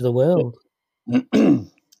 So the edge of the world.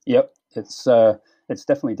 Yep, it's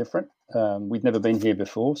definitely different. We'd never been here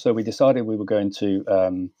before, so we decided we were going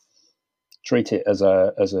to treat it as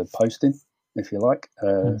a posting, if you like.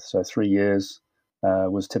 So 3 years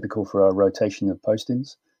was typical for our rotation of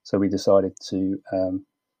postings. So we decided to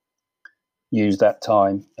use that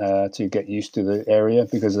time to get used to the area,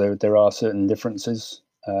 because there are certain differences.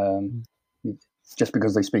 Just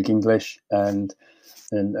because they speak English and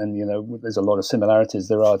there's a lot of similarities,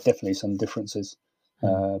 there are definitely some differences,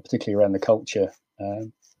 particularly around the culture.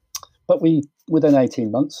 But within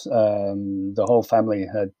 18 months, the whole family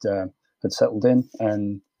had settled in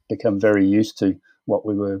and become very used to what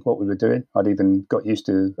we were doing. I'd even got used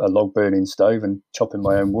to a log burning stove and chopping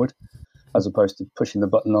my own wood, as opposed to pushing the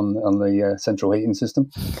button on the central heating system.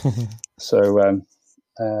 So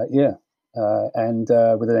and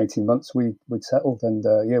within 18 months we'd settled, and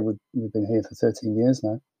we've been here for 13 years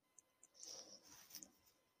now.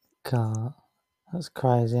 God, that's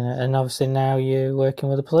crazy, isn't it? And obviously now you're working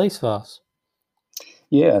with the police force.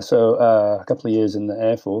 Yeah, so a couple of years in the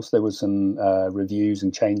Air Force, there was some reviews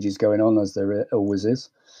and changes going on, as there always is.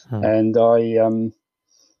 And I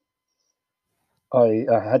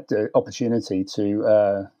had the opportunity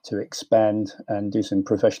to expand and do some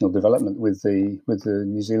professional development with the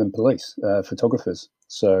New Zealand Police photographers.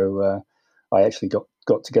 So I actually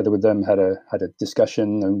got together with them, had a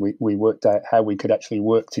discussion, and we worked out how we could actually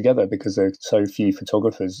work together, because there are so few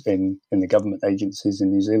photographers in the government agencies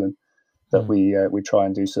in New Zealand, that we try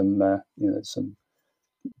and do some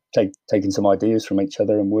taking some ideas from each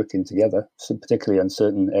other and working together, so particularly on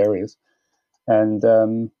certain areas. And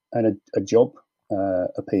a job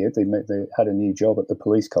appeared. They had a new job at the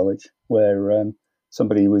police college, where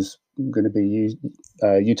somebody was going to be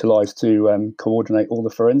utilised to coordinate all the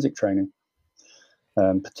forensic training,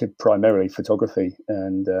 primarily photography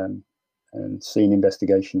and scene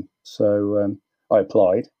investigation. So I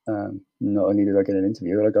applied. Not only did I get an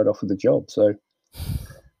interview, but I got offered the job. So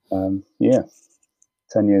 10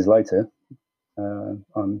 years later,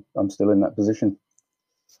 I'm still in that position.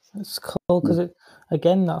 It's cool, because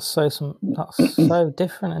that's so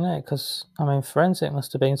different, isn't it? Because I mean, forensic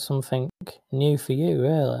must have been something new for you,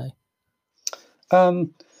 really.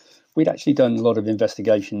 We'd actually done a lot of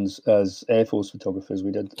investigations as Air Force photographers.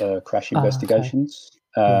 We did crash investigations,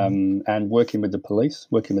 and working with the police,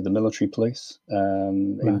 working with the military police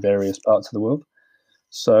in various parts of the world.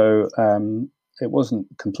 So it wasn't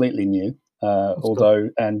completely new, although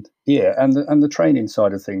good. And the training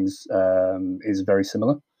side of things is very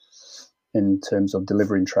similar in terms of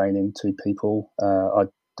delivering training to people. I'd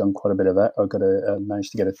done quite a bit of that. I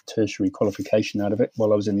managed to get a tertiary qualification out of it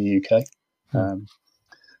while I was in the UK.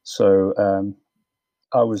 So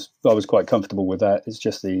I was quite comfortable with that. It's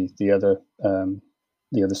just the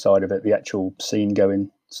other side of it, the actual scene going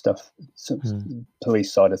stuff,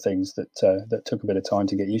 police side of things that took a bit of time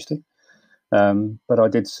to get used to. But I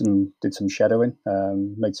did some shadowing,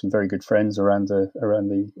 made some very good friends around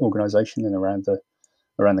the organisation and around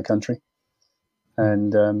the country,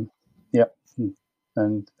 and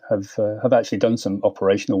and have actually done some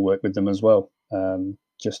operational work with them as well,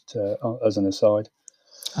 just as an aside.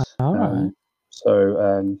 All right.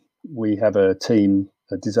 So we have a team,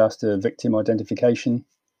 a disaster victim identification,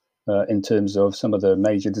 in terms of some of the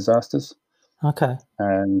major disasters. Okay.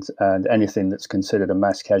 And anything that's considered a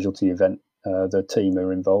mass casualty event, the team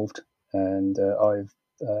are involved. And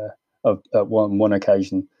at one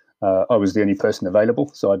occasion, I was the only person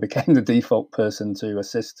available, so I became the default person to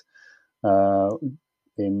assist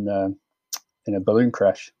in a balloon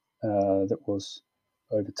crash that was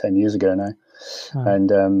over 10 years ago now, and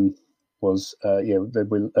there was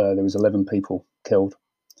 11 people killed,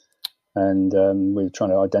 and we were trying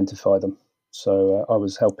to identify them. So I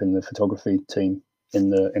was helping the photography team in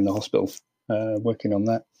the hospital, working on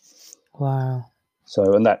that. Wow.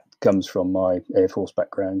 So, and that comes from my Air Force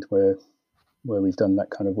background, where we've done that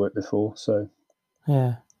kind of work before. So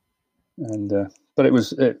yeah. And but it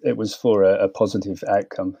was for a positive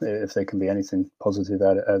outcome, if there can be anything positive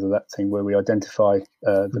out of that thing, where we identify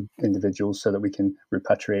the individuals so that we can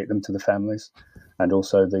repatriate them to the families, and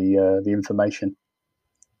also the information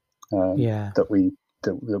that we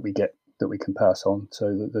get, that we can pass on,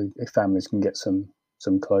 so that the families can get some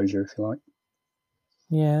closure, if you like.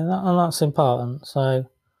 Yeah, that's important. So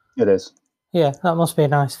it is. Yeah, that must be a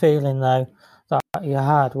nice feeling, though, that your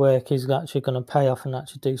hard work is actually going to pay off and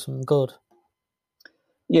actually do some good.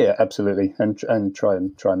 Yeah, absolutely, and try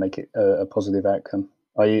and make it a positive outcome.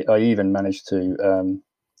 I even managed to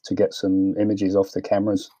get some images off the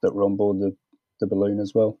cameras that were on board the balloon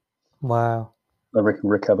as well. Wow! I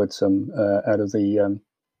recovered some out of the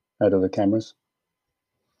cameras,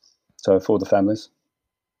 so for the families.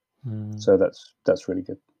 So that's really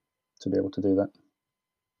good to be able to do that.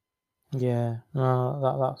 Yeah,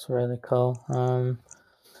 no, that's really cool.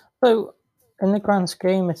 So, in the grand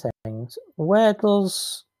scheme of things, where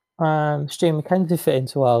does Stu Mackenzie fit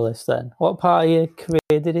into all this then? What part of your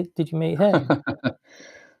career did you meet him?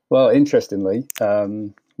 Well, interestingly,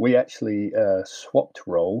 we actually swapped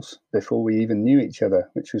roles before we even knew each other,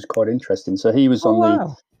 which was quite interesting. So Oh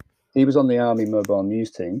wow. he was on the Army Mobile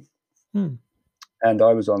News team, and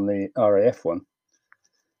I was on the RAF one.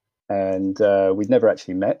 And we'd never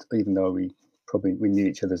actually met, even though we knew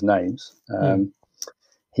each other's names.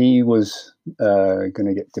 He was going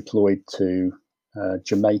to get deployed to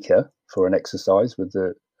Jamaica for an exercise with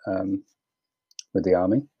the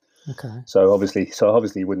army. Okay. So obviously,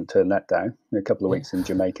 he wouldn't turn that down. A couple of weeks in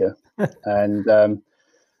Jamaica, and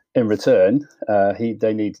in return,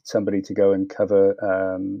 they needed somebody to go and cover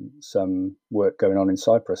some work going on in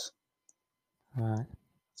Cyprus. Right.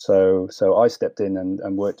 So I stepped in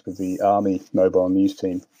and worked with the Army Mobile News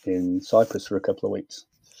team in Cyprus for a couple of weeks.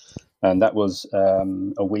 And that was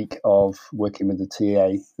a week of working with the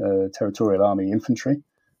TA, Territorial Army Infantry,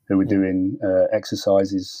 who were doing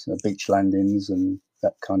exercises, beach landings and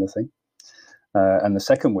that kind of thing. And the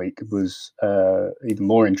second week was even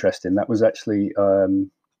more interesting. That was actually on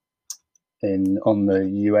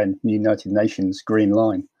the United Nations Green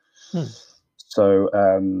Line. So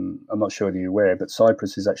I'm not sure whether you're aware, but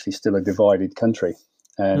Cyprus is actually still a divided country,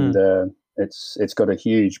 and it's got a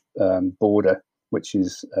huge border, which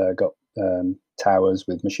is got towers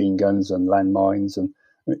with machine guns and landmines, and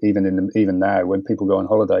even now when people go on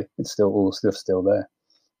holiday, it's still all the stuff's still there.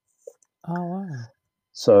 Oh wow.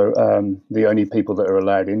 So the only people that are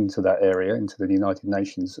allowed into that area, into the United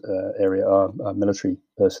Nations area, are military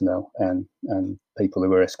personnel and people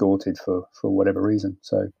who are escorted for whatever reason.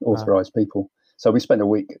 So authorized people. So we spent a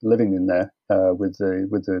week living in there with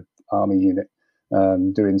the army unit,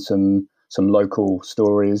 doing some local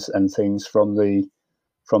stories and things from the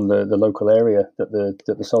local area that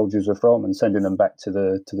the soldiers were from, and sending them back to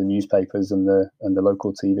the newspapers and the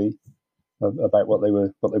local TV about what they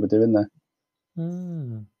were doing there.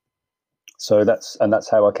 So that's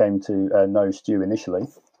how I came to know Stu initially.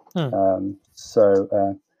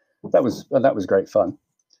 So that was great fun.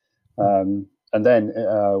 And then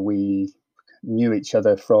we knew each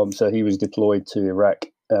other from. So he was deployed to Iraq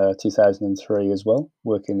 2003 as well,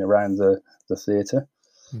 working around the theatre,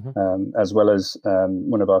 as well as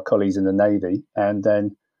one of our colleagues in the Navy. And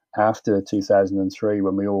then after 2003,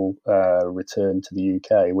 when we all returned to the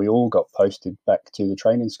UK, we all got posted back to the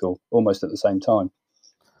training school almost at the same time.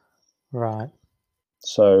 Right.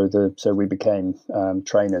 So we became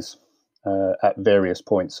trainers at various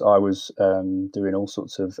points. I was doing all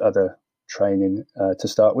sorts of other training to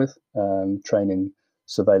start with, training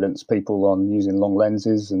surveillance people on using long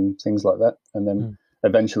lenses and things like that, and then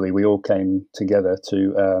eventually we all came together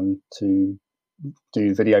to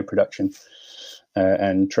do video production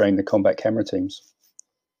and train the combat camera teams.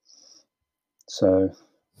 So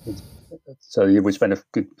we spent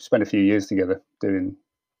a few years together doing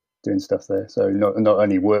stuff there. So not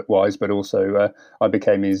only work wise, but also I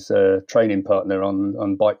became his training partner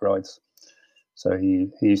on bike rides. So he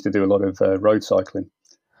used to do a lot of road cycling.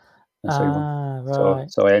 Right.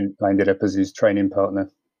 So I ended up as his training partner,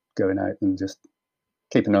 going out and just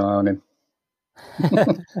keeping an eye on him,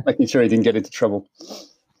 making sure he didn't get into trouble.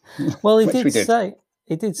 Well, he did say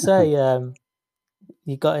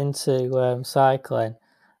you got into cycling.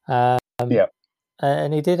 Yeah.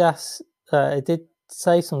 And he did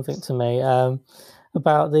say something to me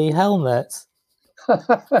about the helmet.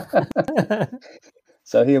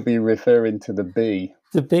 So he'll be referring to the bee.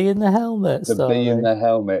 The bee in the helmet. The bee in the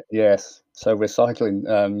helmet, yes. So we're cycling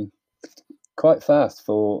quite fast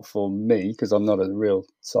for me, because I'm not a real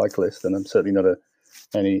cyclist, and I'm certainly not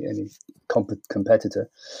any competitor.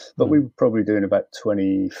 But we were probably doing about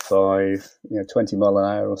 25, 20 mile an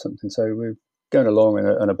hour or something. So we're going along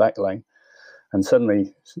in a back lane, and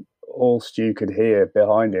suddenly all Stu could hear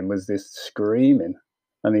behind him was this screaming,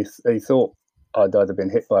 and he thought I'd either been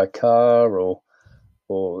hit by a car or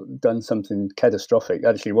done something catastrophic.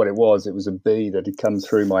 Actually, what it was a bee that had come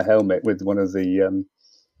through my helmet with one of the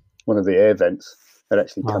air vents, had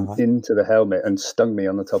actually come into the helmet and stung me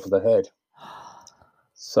on the top of the head.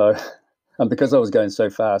 So, and because I was going so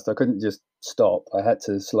fast, I couldn't just stop. I had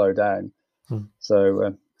to slow down.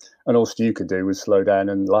 So, and all Stu could do was slow down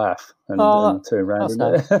and laugh and turn around.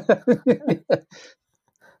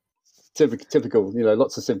 Typical,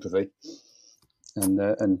 lots of sympathy, and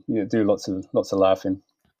do lots of laughing.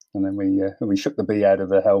 And then we shook the bee out of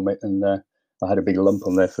the helmet, and I had a big lump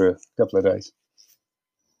on there for a couple of days.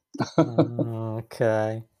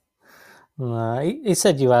 Okay. He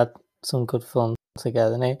said you had some good fun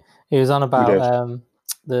together, and He was on about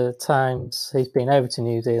the times he's been over to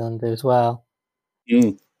New Zealand as well,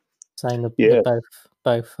 saying they're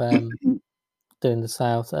both doing the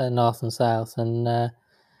south, north and south, and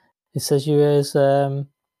he says you was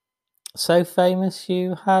so famous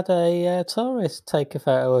you had a tourist take a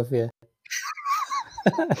photo of you.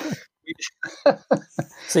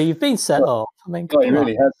 So you've been set off. I mean, he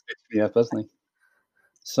really has stitched me up, hasn't he?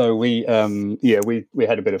 So we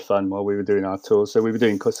had a bit of fun while we were doing our tour. So we were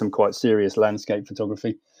doing some quite serious landscape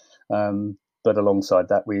photography, but alongside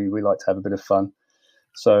that, we like to have a bit of fun.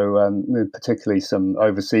 So particularly some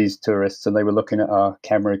overseas tourists, and they were looking at our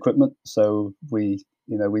camera equipment. So we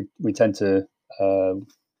tend to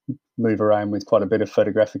move around with quite a bit of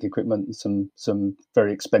photographic equipment, some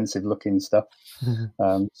very expensive looking stuff.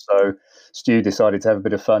 So Stu decided to have a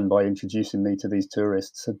bit of fun by introducing me to these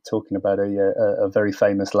tourists, talking about a very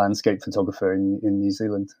famous landscape photographer in New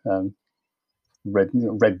Zealand, Red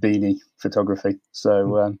Beanie Photography.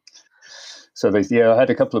 So I had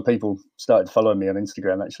a couple of people started following me on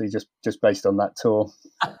Instagram actually, just based on that tour,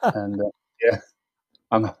 and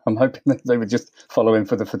I'm hoping that they would just follow him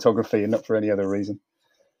for the photography and not for any other reason.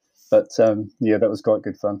 But that was quite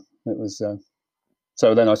good fun. It was.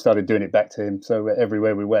 So then I started doing it back to him. So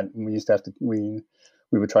everywhere we went, we used to have to. We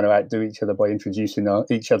were trying to outdo each other by introducing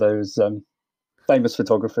each other as famous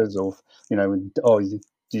photographers, or do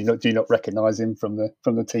you not recognise him from the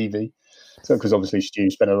TV? So because obviously Stu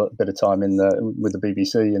spent a bit of time with the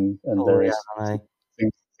BBC and various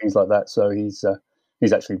things like that. So he's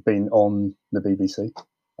actually been on the BBC.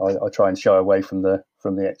 I try and shy away from the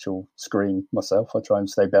actual screen myself. I try and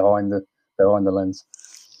stay behind the lens.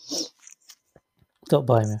 Don't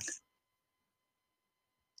blame me.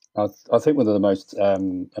 I think one of the most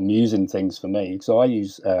amusing things for me, so I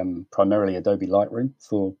use primarily Adobe Lightroom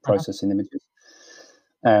for processing images,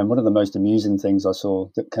 and one of the most amusing things I saw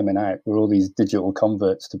that coming out were all these digital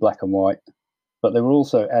converts to black and white, but they were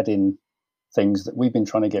also adding things that we've been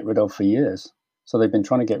trying to get rid of for years. So they've been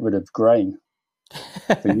trying to get rid of grain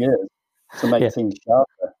for years to make things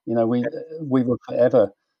sharper. We were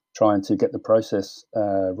forever trying to get the process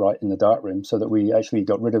right in the darkroom so that we actually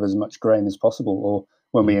got rid of as much grain as possible, or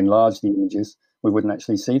when we enlarged the images, we wouldn't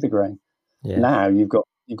actually see the grain. Yeah. Now you've got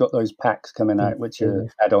those packs coming out which are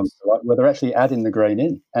add-ons where they're actually adding the grain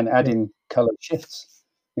in and adding color shifts.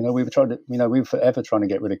 We were forever trying to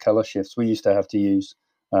get rid of color shifts. We used to have to use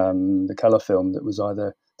the color film that was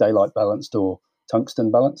either daylight balanced or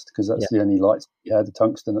tungsten balanced, because that's the only lights you had, the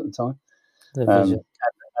tungsten at the time.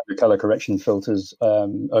 The color correction filters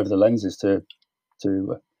over the lenses to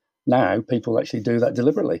now people actually do that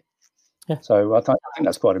deliberately. Yeah. So I think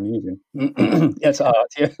that's quite amusing. It's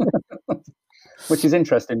art, which is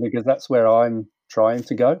interesting because that's where I'm trying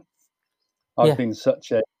to go. I've been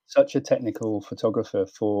such a technical photographer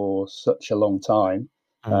for such a long time,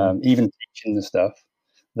 even teaching the stuff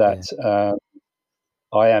that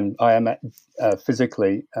I am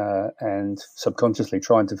physically and subconsciously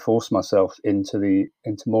trying to force myself into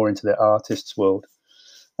the artist's world.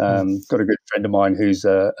 Got a good friend of mine who's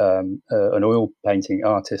an oil painting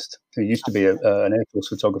artist who used to be an Air Force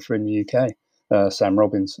photographer in the UK, Sam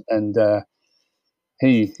Robbins, and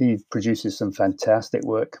he produces some fantastic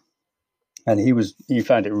work. And he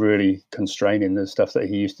found it really constraining, the stuff that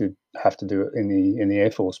he used to have to do in the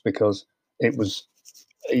Air Force, because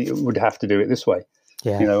he would have to do it this way.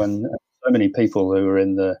 Yeah. And so many people who are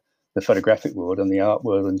in the photographic world and the art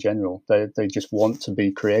world in general, they just want to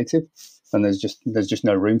be creative, and there's just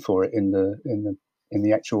no room for it in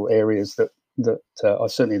the actual areas that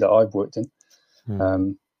certainly that I've worked in,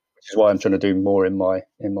 which is why I'm trying to do more in my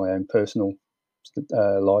own personal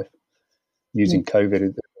life, using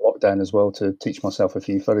COVID lockdown as well to teach myself a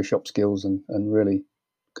few Photoshop skills and really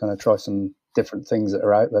kind of try some different things that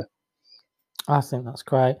are out there. I think that's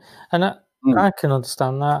great, and I can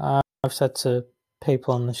understand that. I've said to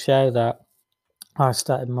people on the show that I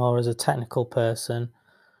started more as a technical person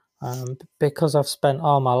because I've spent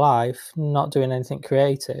all my life not doing anything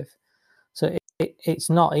creative. So it's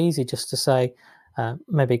not easy just to say,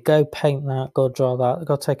 maybe go paint that, go draw that,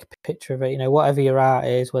 go take a picture of it, whatever your art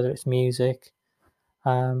is, whether it's music.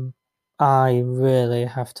 I really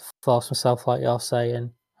have to force myself, like you're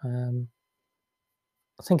saying.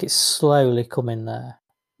 I think it's slowly coming there.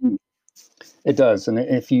 It does, and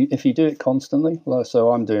if you do it constantly,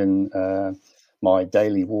 so I'm doing my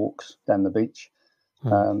daily walks down the beach,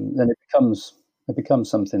 then it becomes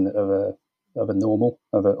something of a normal,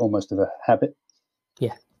 almost of a habit.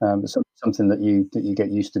 Yeah. Something that you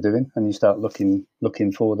get used to doing, and you start looking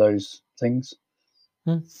for those things.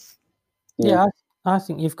 Yeah, I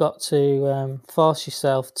think you've got to force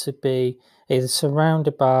yourself to be either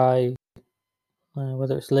surrounded by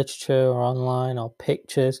whether it's literature or online or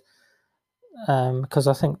pictures, because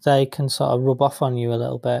I think they can sort of rub off on you a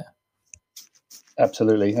little bit.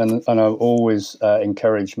 Absolutely, and I always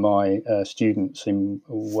encourage my students in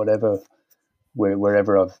wherever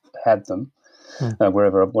I've had them,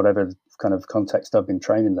 whatever kind of context I've been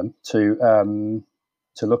training them to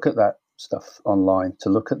look at that stuff online, to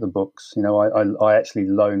look at the books. You know, I actually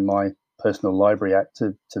loan my personal library out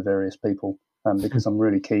to various people because I'm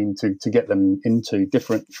really keen to get them into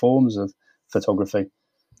different forms of photography.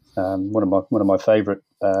 One of my favourite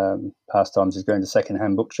pastimes is going to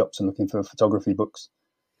secondhand bookshops and looking for photography books,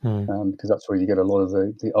 because that's where you get a lot of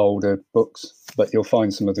the older books. But you'll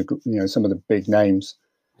find some of the big names,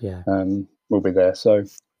 will be there. So,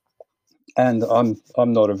 and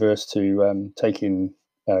I'm not averse to taking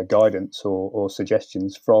guidance or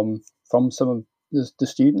suggestions from some of the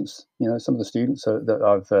students. You know, some of the students that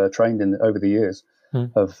I've trained in over the years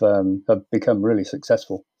have become really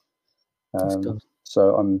successful.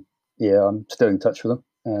 So I'm still in touch with them,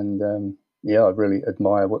 and I really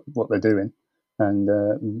admire what they're doing.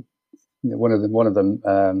 And one of them,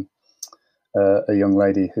 a young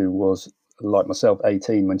lady who was like myself,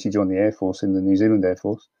 18 when she joined the Air Force, in the New Zealand Air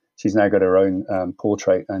Force. She's now got her own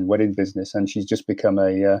portrait and wedding business, and she's just become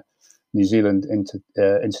a New Zealand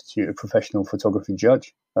Institute of Professional Photography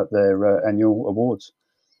judge at their annual awards.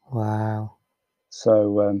 Wow!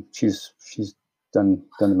 So she's done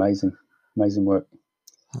amazing work.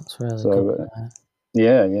 That's really good.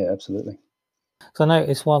 Yeah, absolutely. So I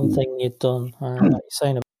noticed one thing you'd done, like you're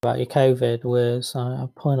saying about your COVID, was I'm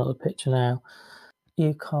pulling up the picture now.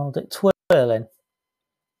 You called it twirling.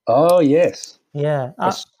 Oh yes. Yeah.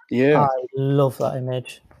 Yeah. I love that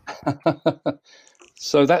image.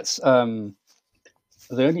 So that's the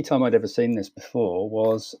only time I'd ever seen this before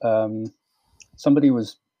was somebody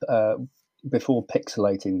was before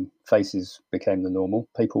pixelating faces became the normal.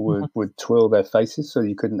 People would twirl their faces so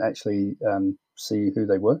you couldn't actually see who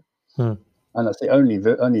they were, and that's the only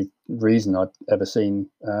reason I'd ever seen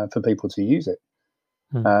for people to use it.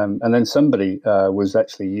 And then somebody was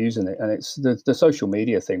actually using it, and it's the social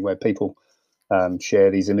media thing where people share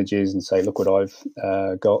these images and say, "Look what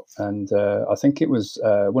I've got." And I think it was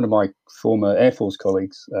one of my former Air Force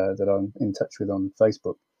colleagues that I'm in touch with on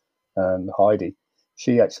Facebook, Heidi.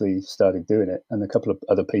 She actually started doing it, and a couple of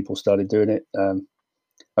other people started doing it.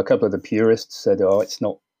 A couple of the purists said, "Oh, it's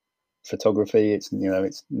not photography. It's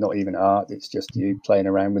not even art. It's just you playing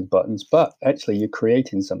around with buttons." But actually, you're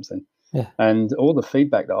creating something. Yeah. And all the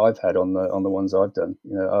feedback that I've had on the ones I've done,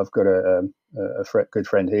 I've got a good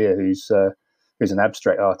friend here who's an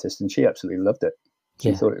abstract artist, and she absolutely loved it.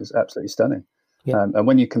 She thought it was absolutely stunning. Yeah. And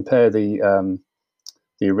when you compare the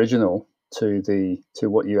original to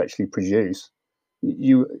what you actually produce,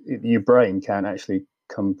 your brain can't actually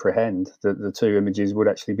comprehend that the two images would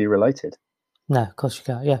actually be related. No, of course you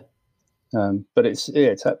can't. Yeah. But it's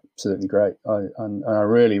absolutely great. I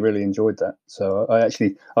really, really enjoyed that. So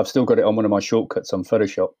I've still got it on one of my shortcuts on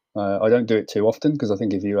Photoshop. I don't do it too often because I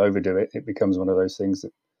think if you overdo it, it becomes one of those things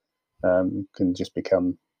that can just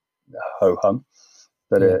become ho hum.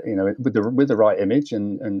 But with the right image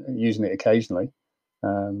and using it occasionally,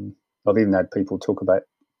 I've even had people talk about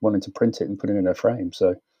wanting to print it and put it in a frame.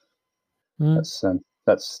 So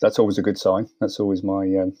that's always a good sign. That's always my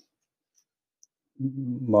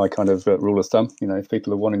kind of rule of thumb. If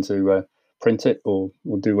people are wanting to print it or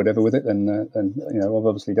do whatever with it, then I've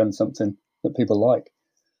obviously done something that people like.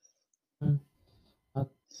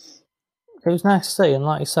 It was nice to see, and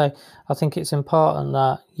like you say, I think it's important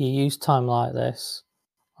that you use time like this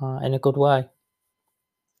in a good way.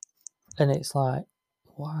 And it's like,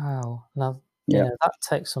 wow, now that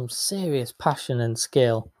takes some serious passion and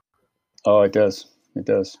skill. Oh, it does. It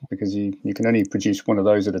does, because you can only produce one of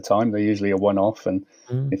those at a time. They're usually a one-off, and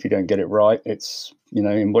if you don't get it right, it's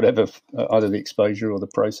in whatever either the exposure or the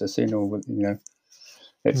processing, or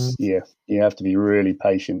it's you have to be really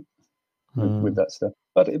patient with that stuff.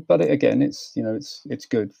 But again, it's it's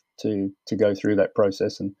good to go through that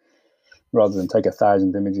process, and rather than take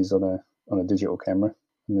 1,000 images on a digital camera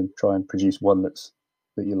and then try and produce one that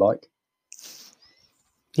you like.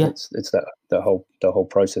 Yeah, it's that whole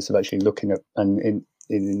process of actually looking at and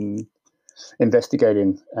in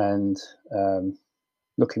investigating and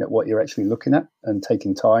looking at what you're actually looking at and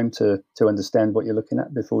taking time to understand what you're looking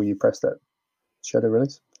at before you press that shutter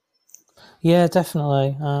release. Yeah,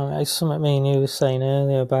 definitely. It's something me and you were saying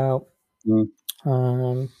earlier about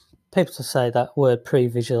people to say that word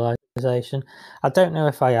pre-visualization. I don't know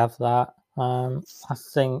if I have that. I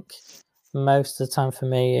think most of the time for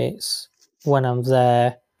me, it's when I'm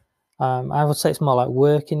there, I would say it's more like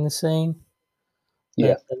working the scene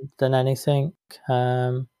than anything,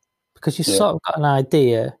 because you sort of got an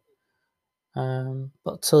idea,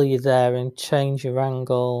 but till you're there and change your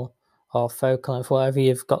angle or focal length, whatever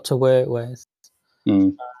you've got to work with.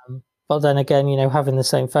 But then again, having the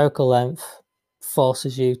same focal length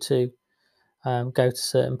forces you to go to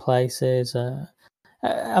certain places.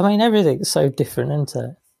 I mean, everything's so different, isn't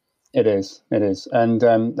it? It is, and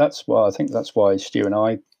that's why I think that's why Stu and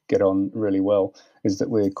I get on really well, is that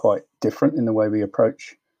we're quite different in the way we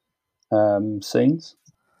approach scenes.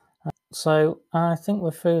 So I think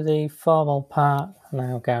we're through the formal part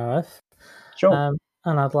now, Gareth. Sure.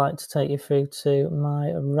 And I'd like to take you through to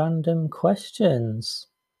my random questions.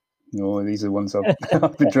 Oh, these are the ones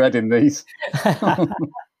I've been dreading these.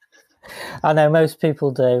 I know most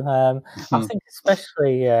people do. I think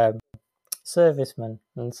especially servicemen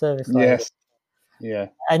and service ladies. Yes. Yeah.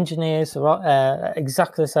 Engineers are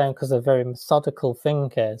exactly the same because they're very methodical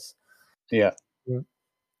thinkers. Yeah.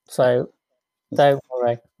 So don't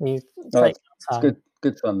worry. You take your time. It's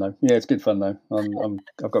good fun though. Yeah, it's good fun though.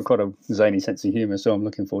 I've got quite a zany sense of humour, so I'm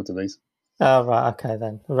looking forward to these. Oh, right. Okay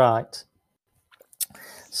then. Right.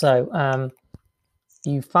 So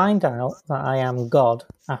you find out that I am God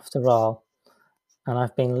after all, and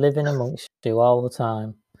I've been living amongst you all the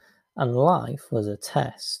time, and life was a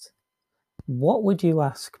test. What would you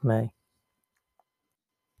ask me?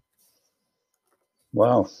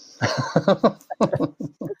 Wow.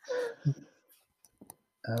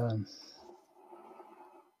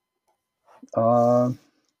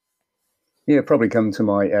 Yeah, probably come to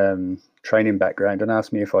my training background and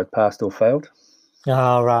ask me if I'd passed or failed.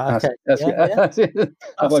 Oh, right. Okay.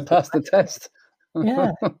 Have I passed the test?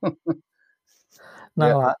 Yeah.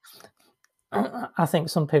 No, I think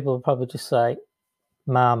some people would probably just say,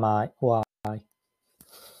 Marmite, why?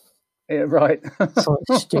 Yeah, right.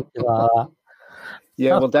 Something stupid like that.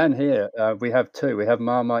 Yeah, well, down here we have two. We have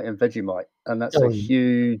Marmite and Vegemite, and that's a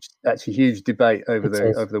huge debate over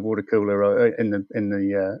the water cooler or in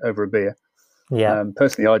the over a beer. Yeah.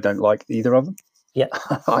 Personally, I don't like either of them. Yeah.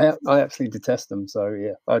 I absolutely detest them. So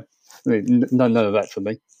yeah, none of that for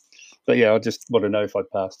me. But yeah, I just want to know if I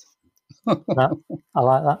passed. No, I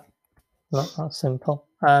like that. Not that simple.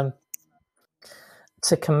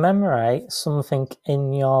 To commemorate something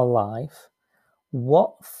in your life,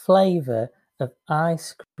 what flavour of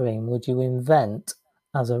ice cream would you invent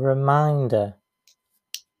as a reminder?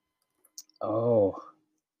 Oh,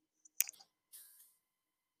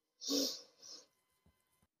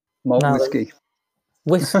 malt whiskey.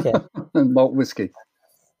 Whiskey? Malt whiskey.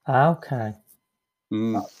 Okay.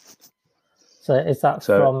 Mm. So is that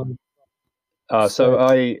from? So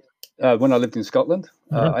I, when I lived in Scotland,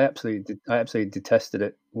 I absolutely detested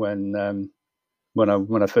it when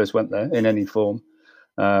I first went there in any form.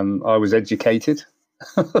 I was educated,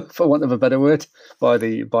 for want of a better word, by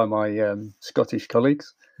my Scottish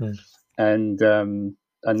colleagues, and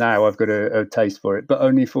now I've got a taste for it, but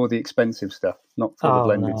only for the expensive stuff, not for the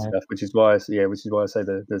blended stuff. Which is why I say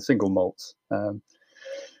the single malts. And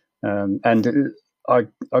I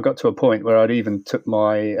got to a point where I'd even took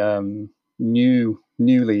my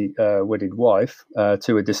newly wedded wife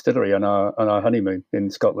to a distillery on our honeymoon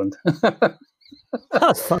in Scotland.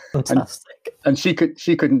 That's fantastic. And she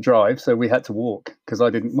couldn't drive, so we had to walk because I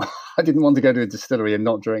didn't want to go to a distillery and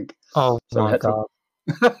not drink. Oh my God!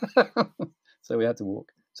 So we had to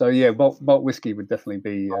walk. So yeah, malt whiskey would definitely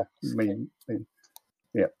be me.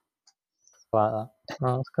 Yeah, like that.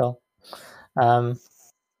 Oh, that's cool.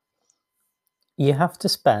 You have to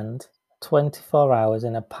spend 24 hours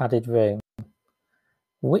in a padded room.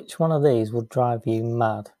 Which one of these would drive you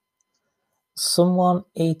mad? Someone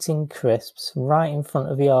eating crisps right in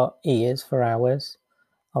front of your ears for hours,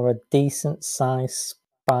 or a decent-sized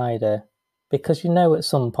spider? Because at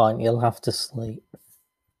some point you'll have to sleep.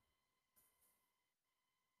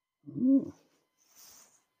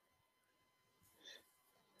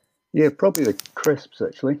 Yeah, probably the crisps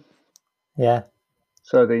actually. Yeah.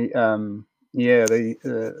 So a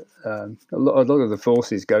lot of the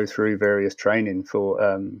forces go through various training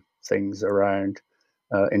for things around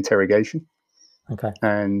interrogation. Okay.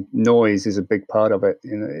 And noise is a big part of it.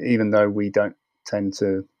 Even though we don't tend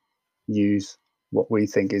to use what we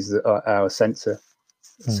think is our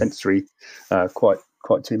sensory quite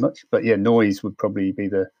too much. But yeah, noise would probably be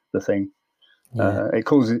the thing. Yeah. It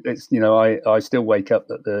causes I still wake up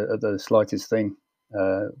at the slightest thing.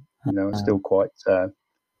 I'm still quite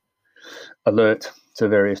alert to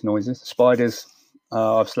various noises. Spiders,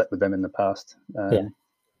 I've slept with them in the past.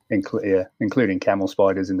 Including camel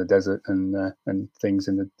spiders in the desert and things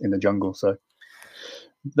in the jungle. So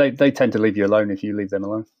they tend to leave you alone if you leave them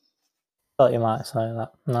alone. Thought you might say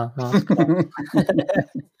that. No, that's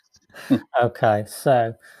cool. Okay,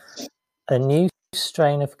 so a new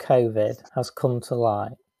strain of COVID has come to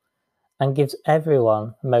light and gives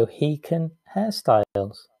everyone Mohican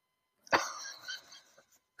hairstyles.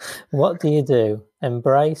 What do you do?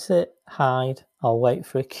 Embrace it, hide, or wait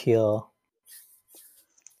for a cure?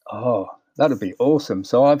 Oh, that'd be awesome.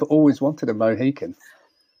 So I've always wanted a Mohican.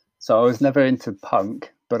 So I was never into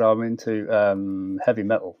punk, but I'm into heavy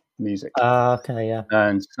metal music. Okay, yeah.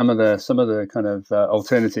 And some of the kind of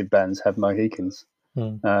alternative bands have Mohicans.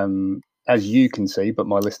 As you can see, but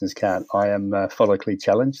my listeners can't, I am follically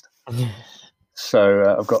challenged.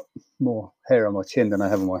 So I've got more hair on my chin than I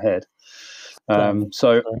have on my head.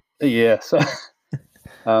 So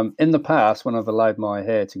in the past, when I've allowed my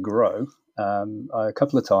hair to grow, a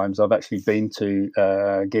couple of times I've actually been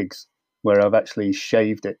to gigs where I've actually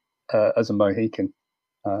shaved it as a Mohican.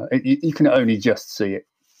 You can only just see it.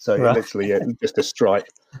 So literally just a stripe.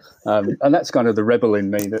 And that's kind of the rebel in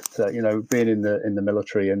me that, being in the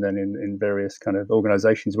military and then in various kind of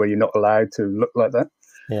organizations where you're not allowed to look like that.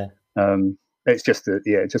 Yeah. It's just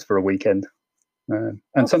just for a weekend. And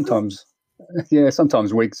sometimes,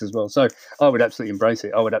 sometimes wigs as well. So I would absolutely embrace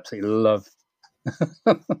it. I would absolutely love.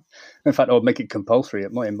 In fact, I would make it compulsory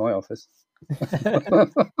in my office.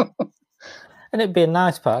 And it'd be a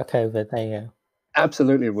nice part of COVID. There you go.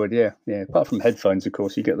 Absolutely it would, yeah. Apart from headphones, of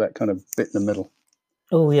course, you get that kind of bit in the middle.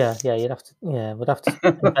 Oh yeah, we'd have to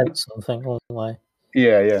invent something, wouldn't we?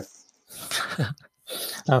 Yeah.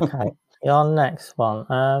 Okay, your next one.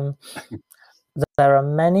 There are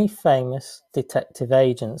many famous detective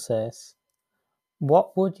agencies.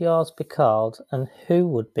 What would yours be called, and who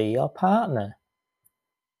would be your partner?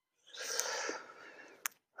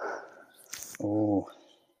 Oh,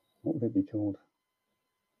 what would it be called?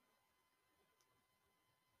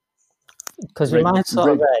 Because you're my sort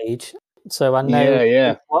of age, so I know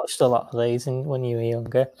you watched a lot of these when you were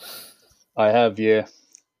younger. I have, yeah.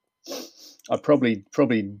 I probably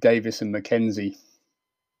Davis and Mackenzie,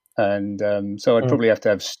 and so I'd probably have to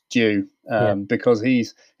have Stu because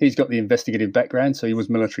he's got the investigative background. So he was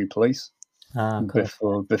military police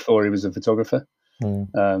before he was a photographer.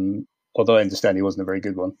 Although I understand he wasn't a very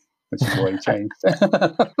good one, which is why he changed.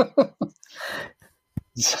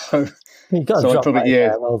 So you got to drop that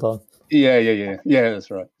there. Well done. Yeah,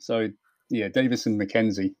 that's right. So Davis and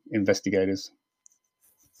Mackenzie, investigators.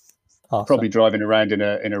 Awesome. Probably driving around in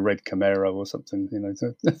a red Camaro or something,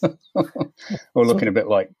 or looking a bit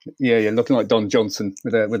like looking like Don Johnson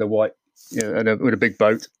with a white and with a big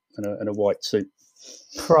boat and a white suit.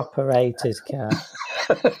 Proper 80s car.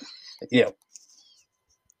 Yeah.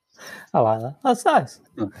 I like that. That's nice.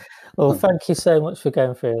 Well, thank you so much for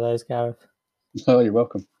going through those, Gareth. Oh, you're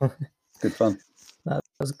welcome. Good fun. That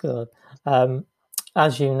was good.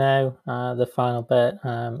 As you know, the final bit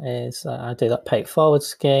is I do that pay it forward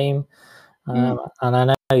scheme. And I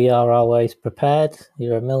know you're always prepared.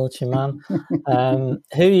 You're a military man.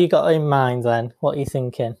 Who you got in mind then? What are you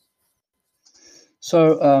thinking?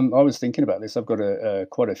 So I was thinking about this. I've got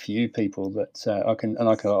quite a few people that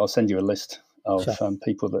I'll send you a list of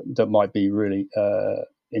people that might be really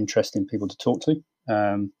interesting people to talk to.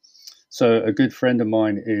 So a good friend of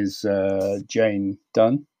mine is Jane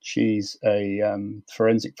Dunn. She's a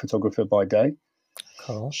forensic photographer by day.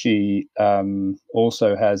 Cool. She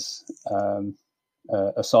also has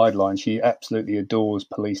a sideline. She absolutely adores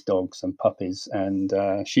police dogs and puppies, and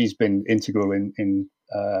she's been integral in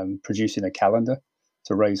producing a calendar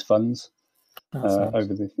to raise funds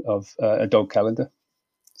of a dog calendar.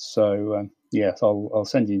 So I'll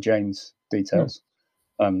send you Jane's details.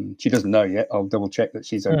 She doesn't know yet. I'll double check that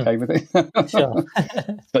she's okay with it. Sure.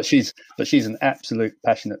 But she's an absolute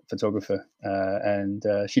passionate photographer, and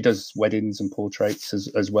she does weddings and portraits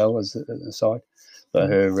as well as a side. But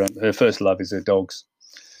her first love is her dogs.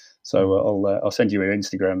 So I'll send you an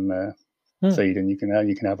Instagram feed, and you can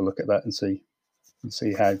have a look at that and see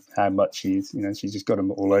how much she's she's just got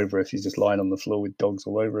them all over her. She's just lying on the floor with dogs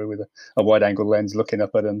all over her with a wide angle lens looking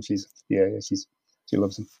up at them. She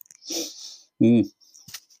loves them.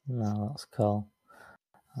 No, that's cool.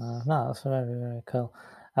 No, that's very, very cool.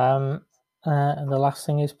 And the last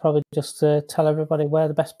thing is probably just to tell everybody where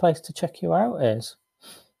the best place to check you out is.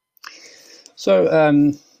 So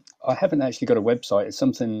I haven't actually got a website. It's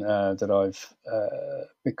something that I've,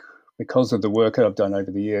 because of the work I've done over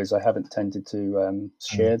the years, I haven't tended to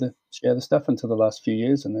share the stuff until the last few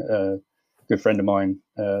years. And a good friend of mine,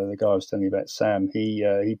 the guy I was telling you about, Sam,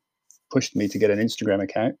 he pushed me to get an Instagram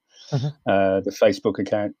account. The Facebook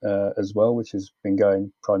account as well, which has been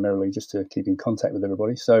going primarily just to keep in contact with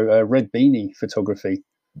everybody. So Red Beanie Photography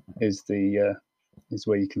is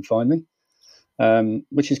where you can find me,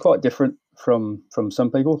 which is quite different from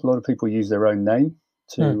some people. A lot of people use their own name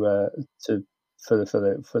for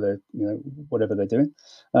the whatever they're doing.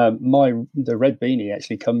 The red beanie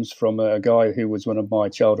actually comes from a guy who was one of my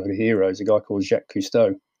childhood heroes, a guy called Jacques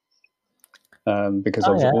Cousteau. Because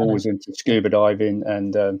I was always into scuba diving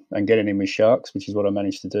and getting in with sharks, which is what I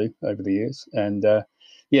managed to do over the years. And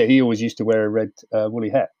he always used to wear a red woolly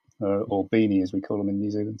hat or beanie, as we call them in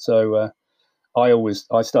New Zealand. So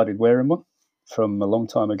I started wearing one from a long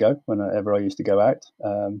time ago. Whenever I used to go out,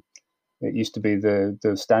 it used to be the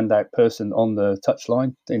standout person on the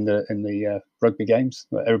touchline in the rugby games.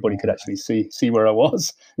 Where everybody could actually see where I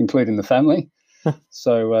was, including the family.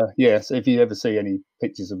 So so if you ever see any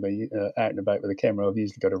pictures of me out and about with a camera, I've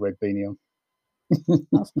usually got a red beanie on.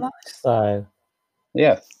 That's nice, though.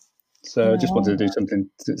 Yeah. So I just wanted to do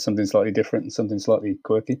something slightly different and something slightly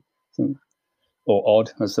quirky, or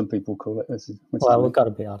odd, as some people call it. Well, we've got to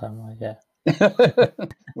be odd, haven't we? Yeah.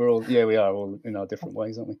 we are all in our different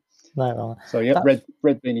ways, aren't we? No, wrong. So yeah, red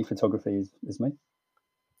beanie photography is me.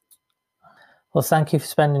 Well, thank you for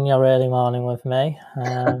spending your early morning with me.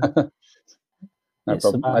 No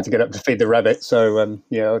problem. I had to get up to feed the rabbit, so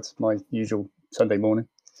it's my usual Sunday morning.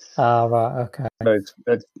 Oh, right, okay. So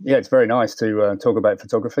it's very nice to talk about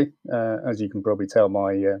photography. As you can probably tell,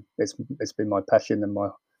 it's been my passion and my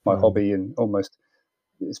hobby, and almost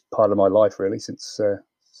it's part of my life really since I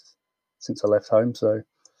left home. So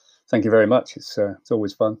thank you very much. It's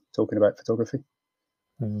always fun talking about photography.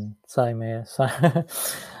 Same here. So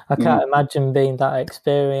I can't imagine being that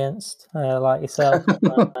experienced like yourself.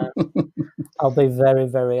 I'll be very,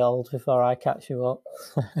 very old before I catch you up.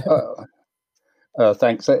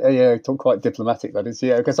 Thanks. Yeah, talk quite diplomatic, that is.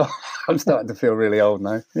 Yeah, because I'm starting to feel really old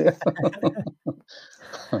now.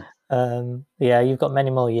 Yeah. You've got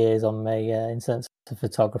many more years on me in terms of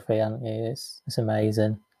photography, haven't you? It's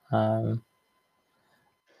amazing. And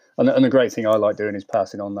the great thing I like doing is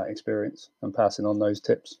passing on that experience and passing on those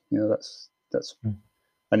tips. That's.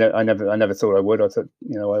 I never thought I would. I thought,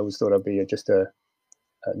 I always thought I'd be just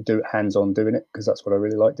do hands-on doing it, because that's what I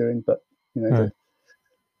really like doing. But the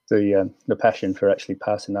passion for actually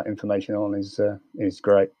passing that information on is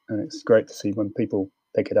great, and it's great to see when people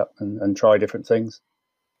pick it up and try different things.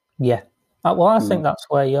 Yeah. Well, I think that's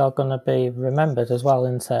where you're going to be remembered as well,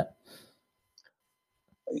 isn't it?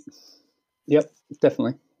 Yep,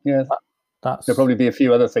 definitely. Yeah. There'll probably be a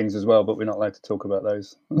few other things as well, but we're not allowed to talk about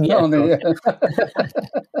those. Yeah.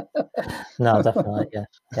 No, definitely. Yeah.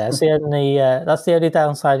 It's that's the only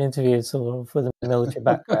downside interview sort of with a military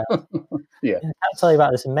background. Yeah. I can't tell you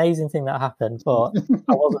about this amazing thing that happened, but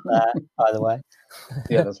I wasn't there, by the way.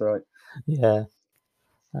 Yeah, that's right. Yeah.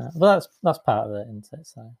 But that's part of it, isn't it?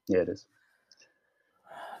 So. Yeah, it is.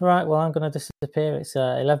 Right. Well, I'm going to disappear. It's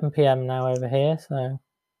 11 p.m. now over here. So.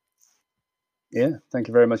 Yeah. Thank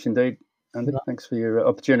you very much indeed, Andy. Thanks for your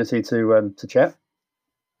opportunity to chat.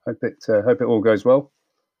 Hope it all goes well,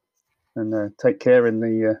 and take care in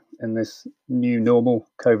this new normal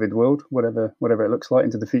COVID world, whatever it looks like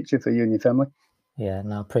into the future for you and your family. Yeah.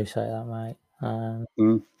 No, I appreciate that, mate.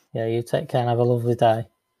 Yeah. You take care and have a lovely day.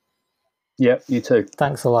 Yeah. You too.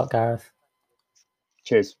 Thanks a lot, Gareth.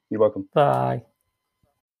 Cheers. You're welcome. Bye.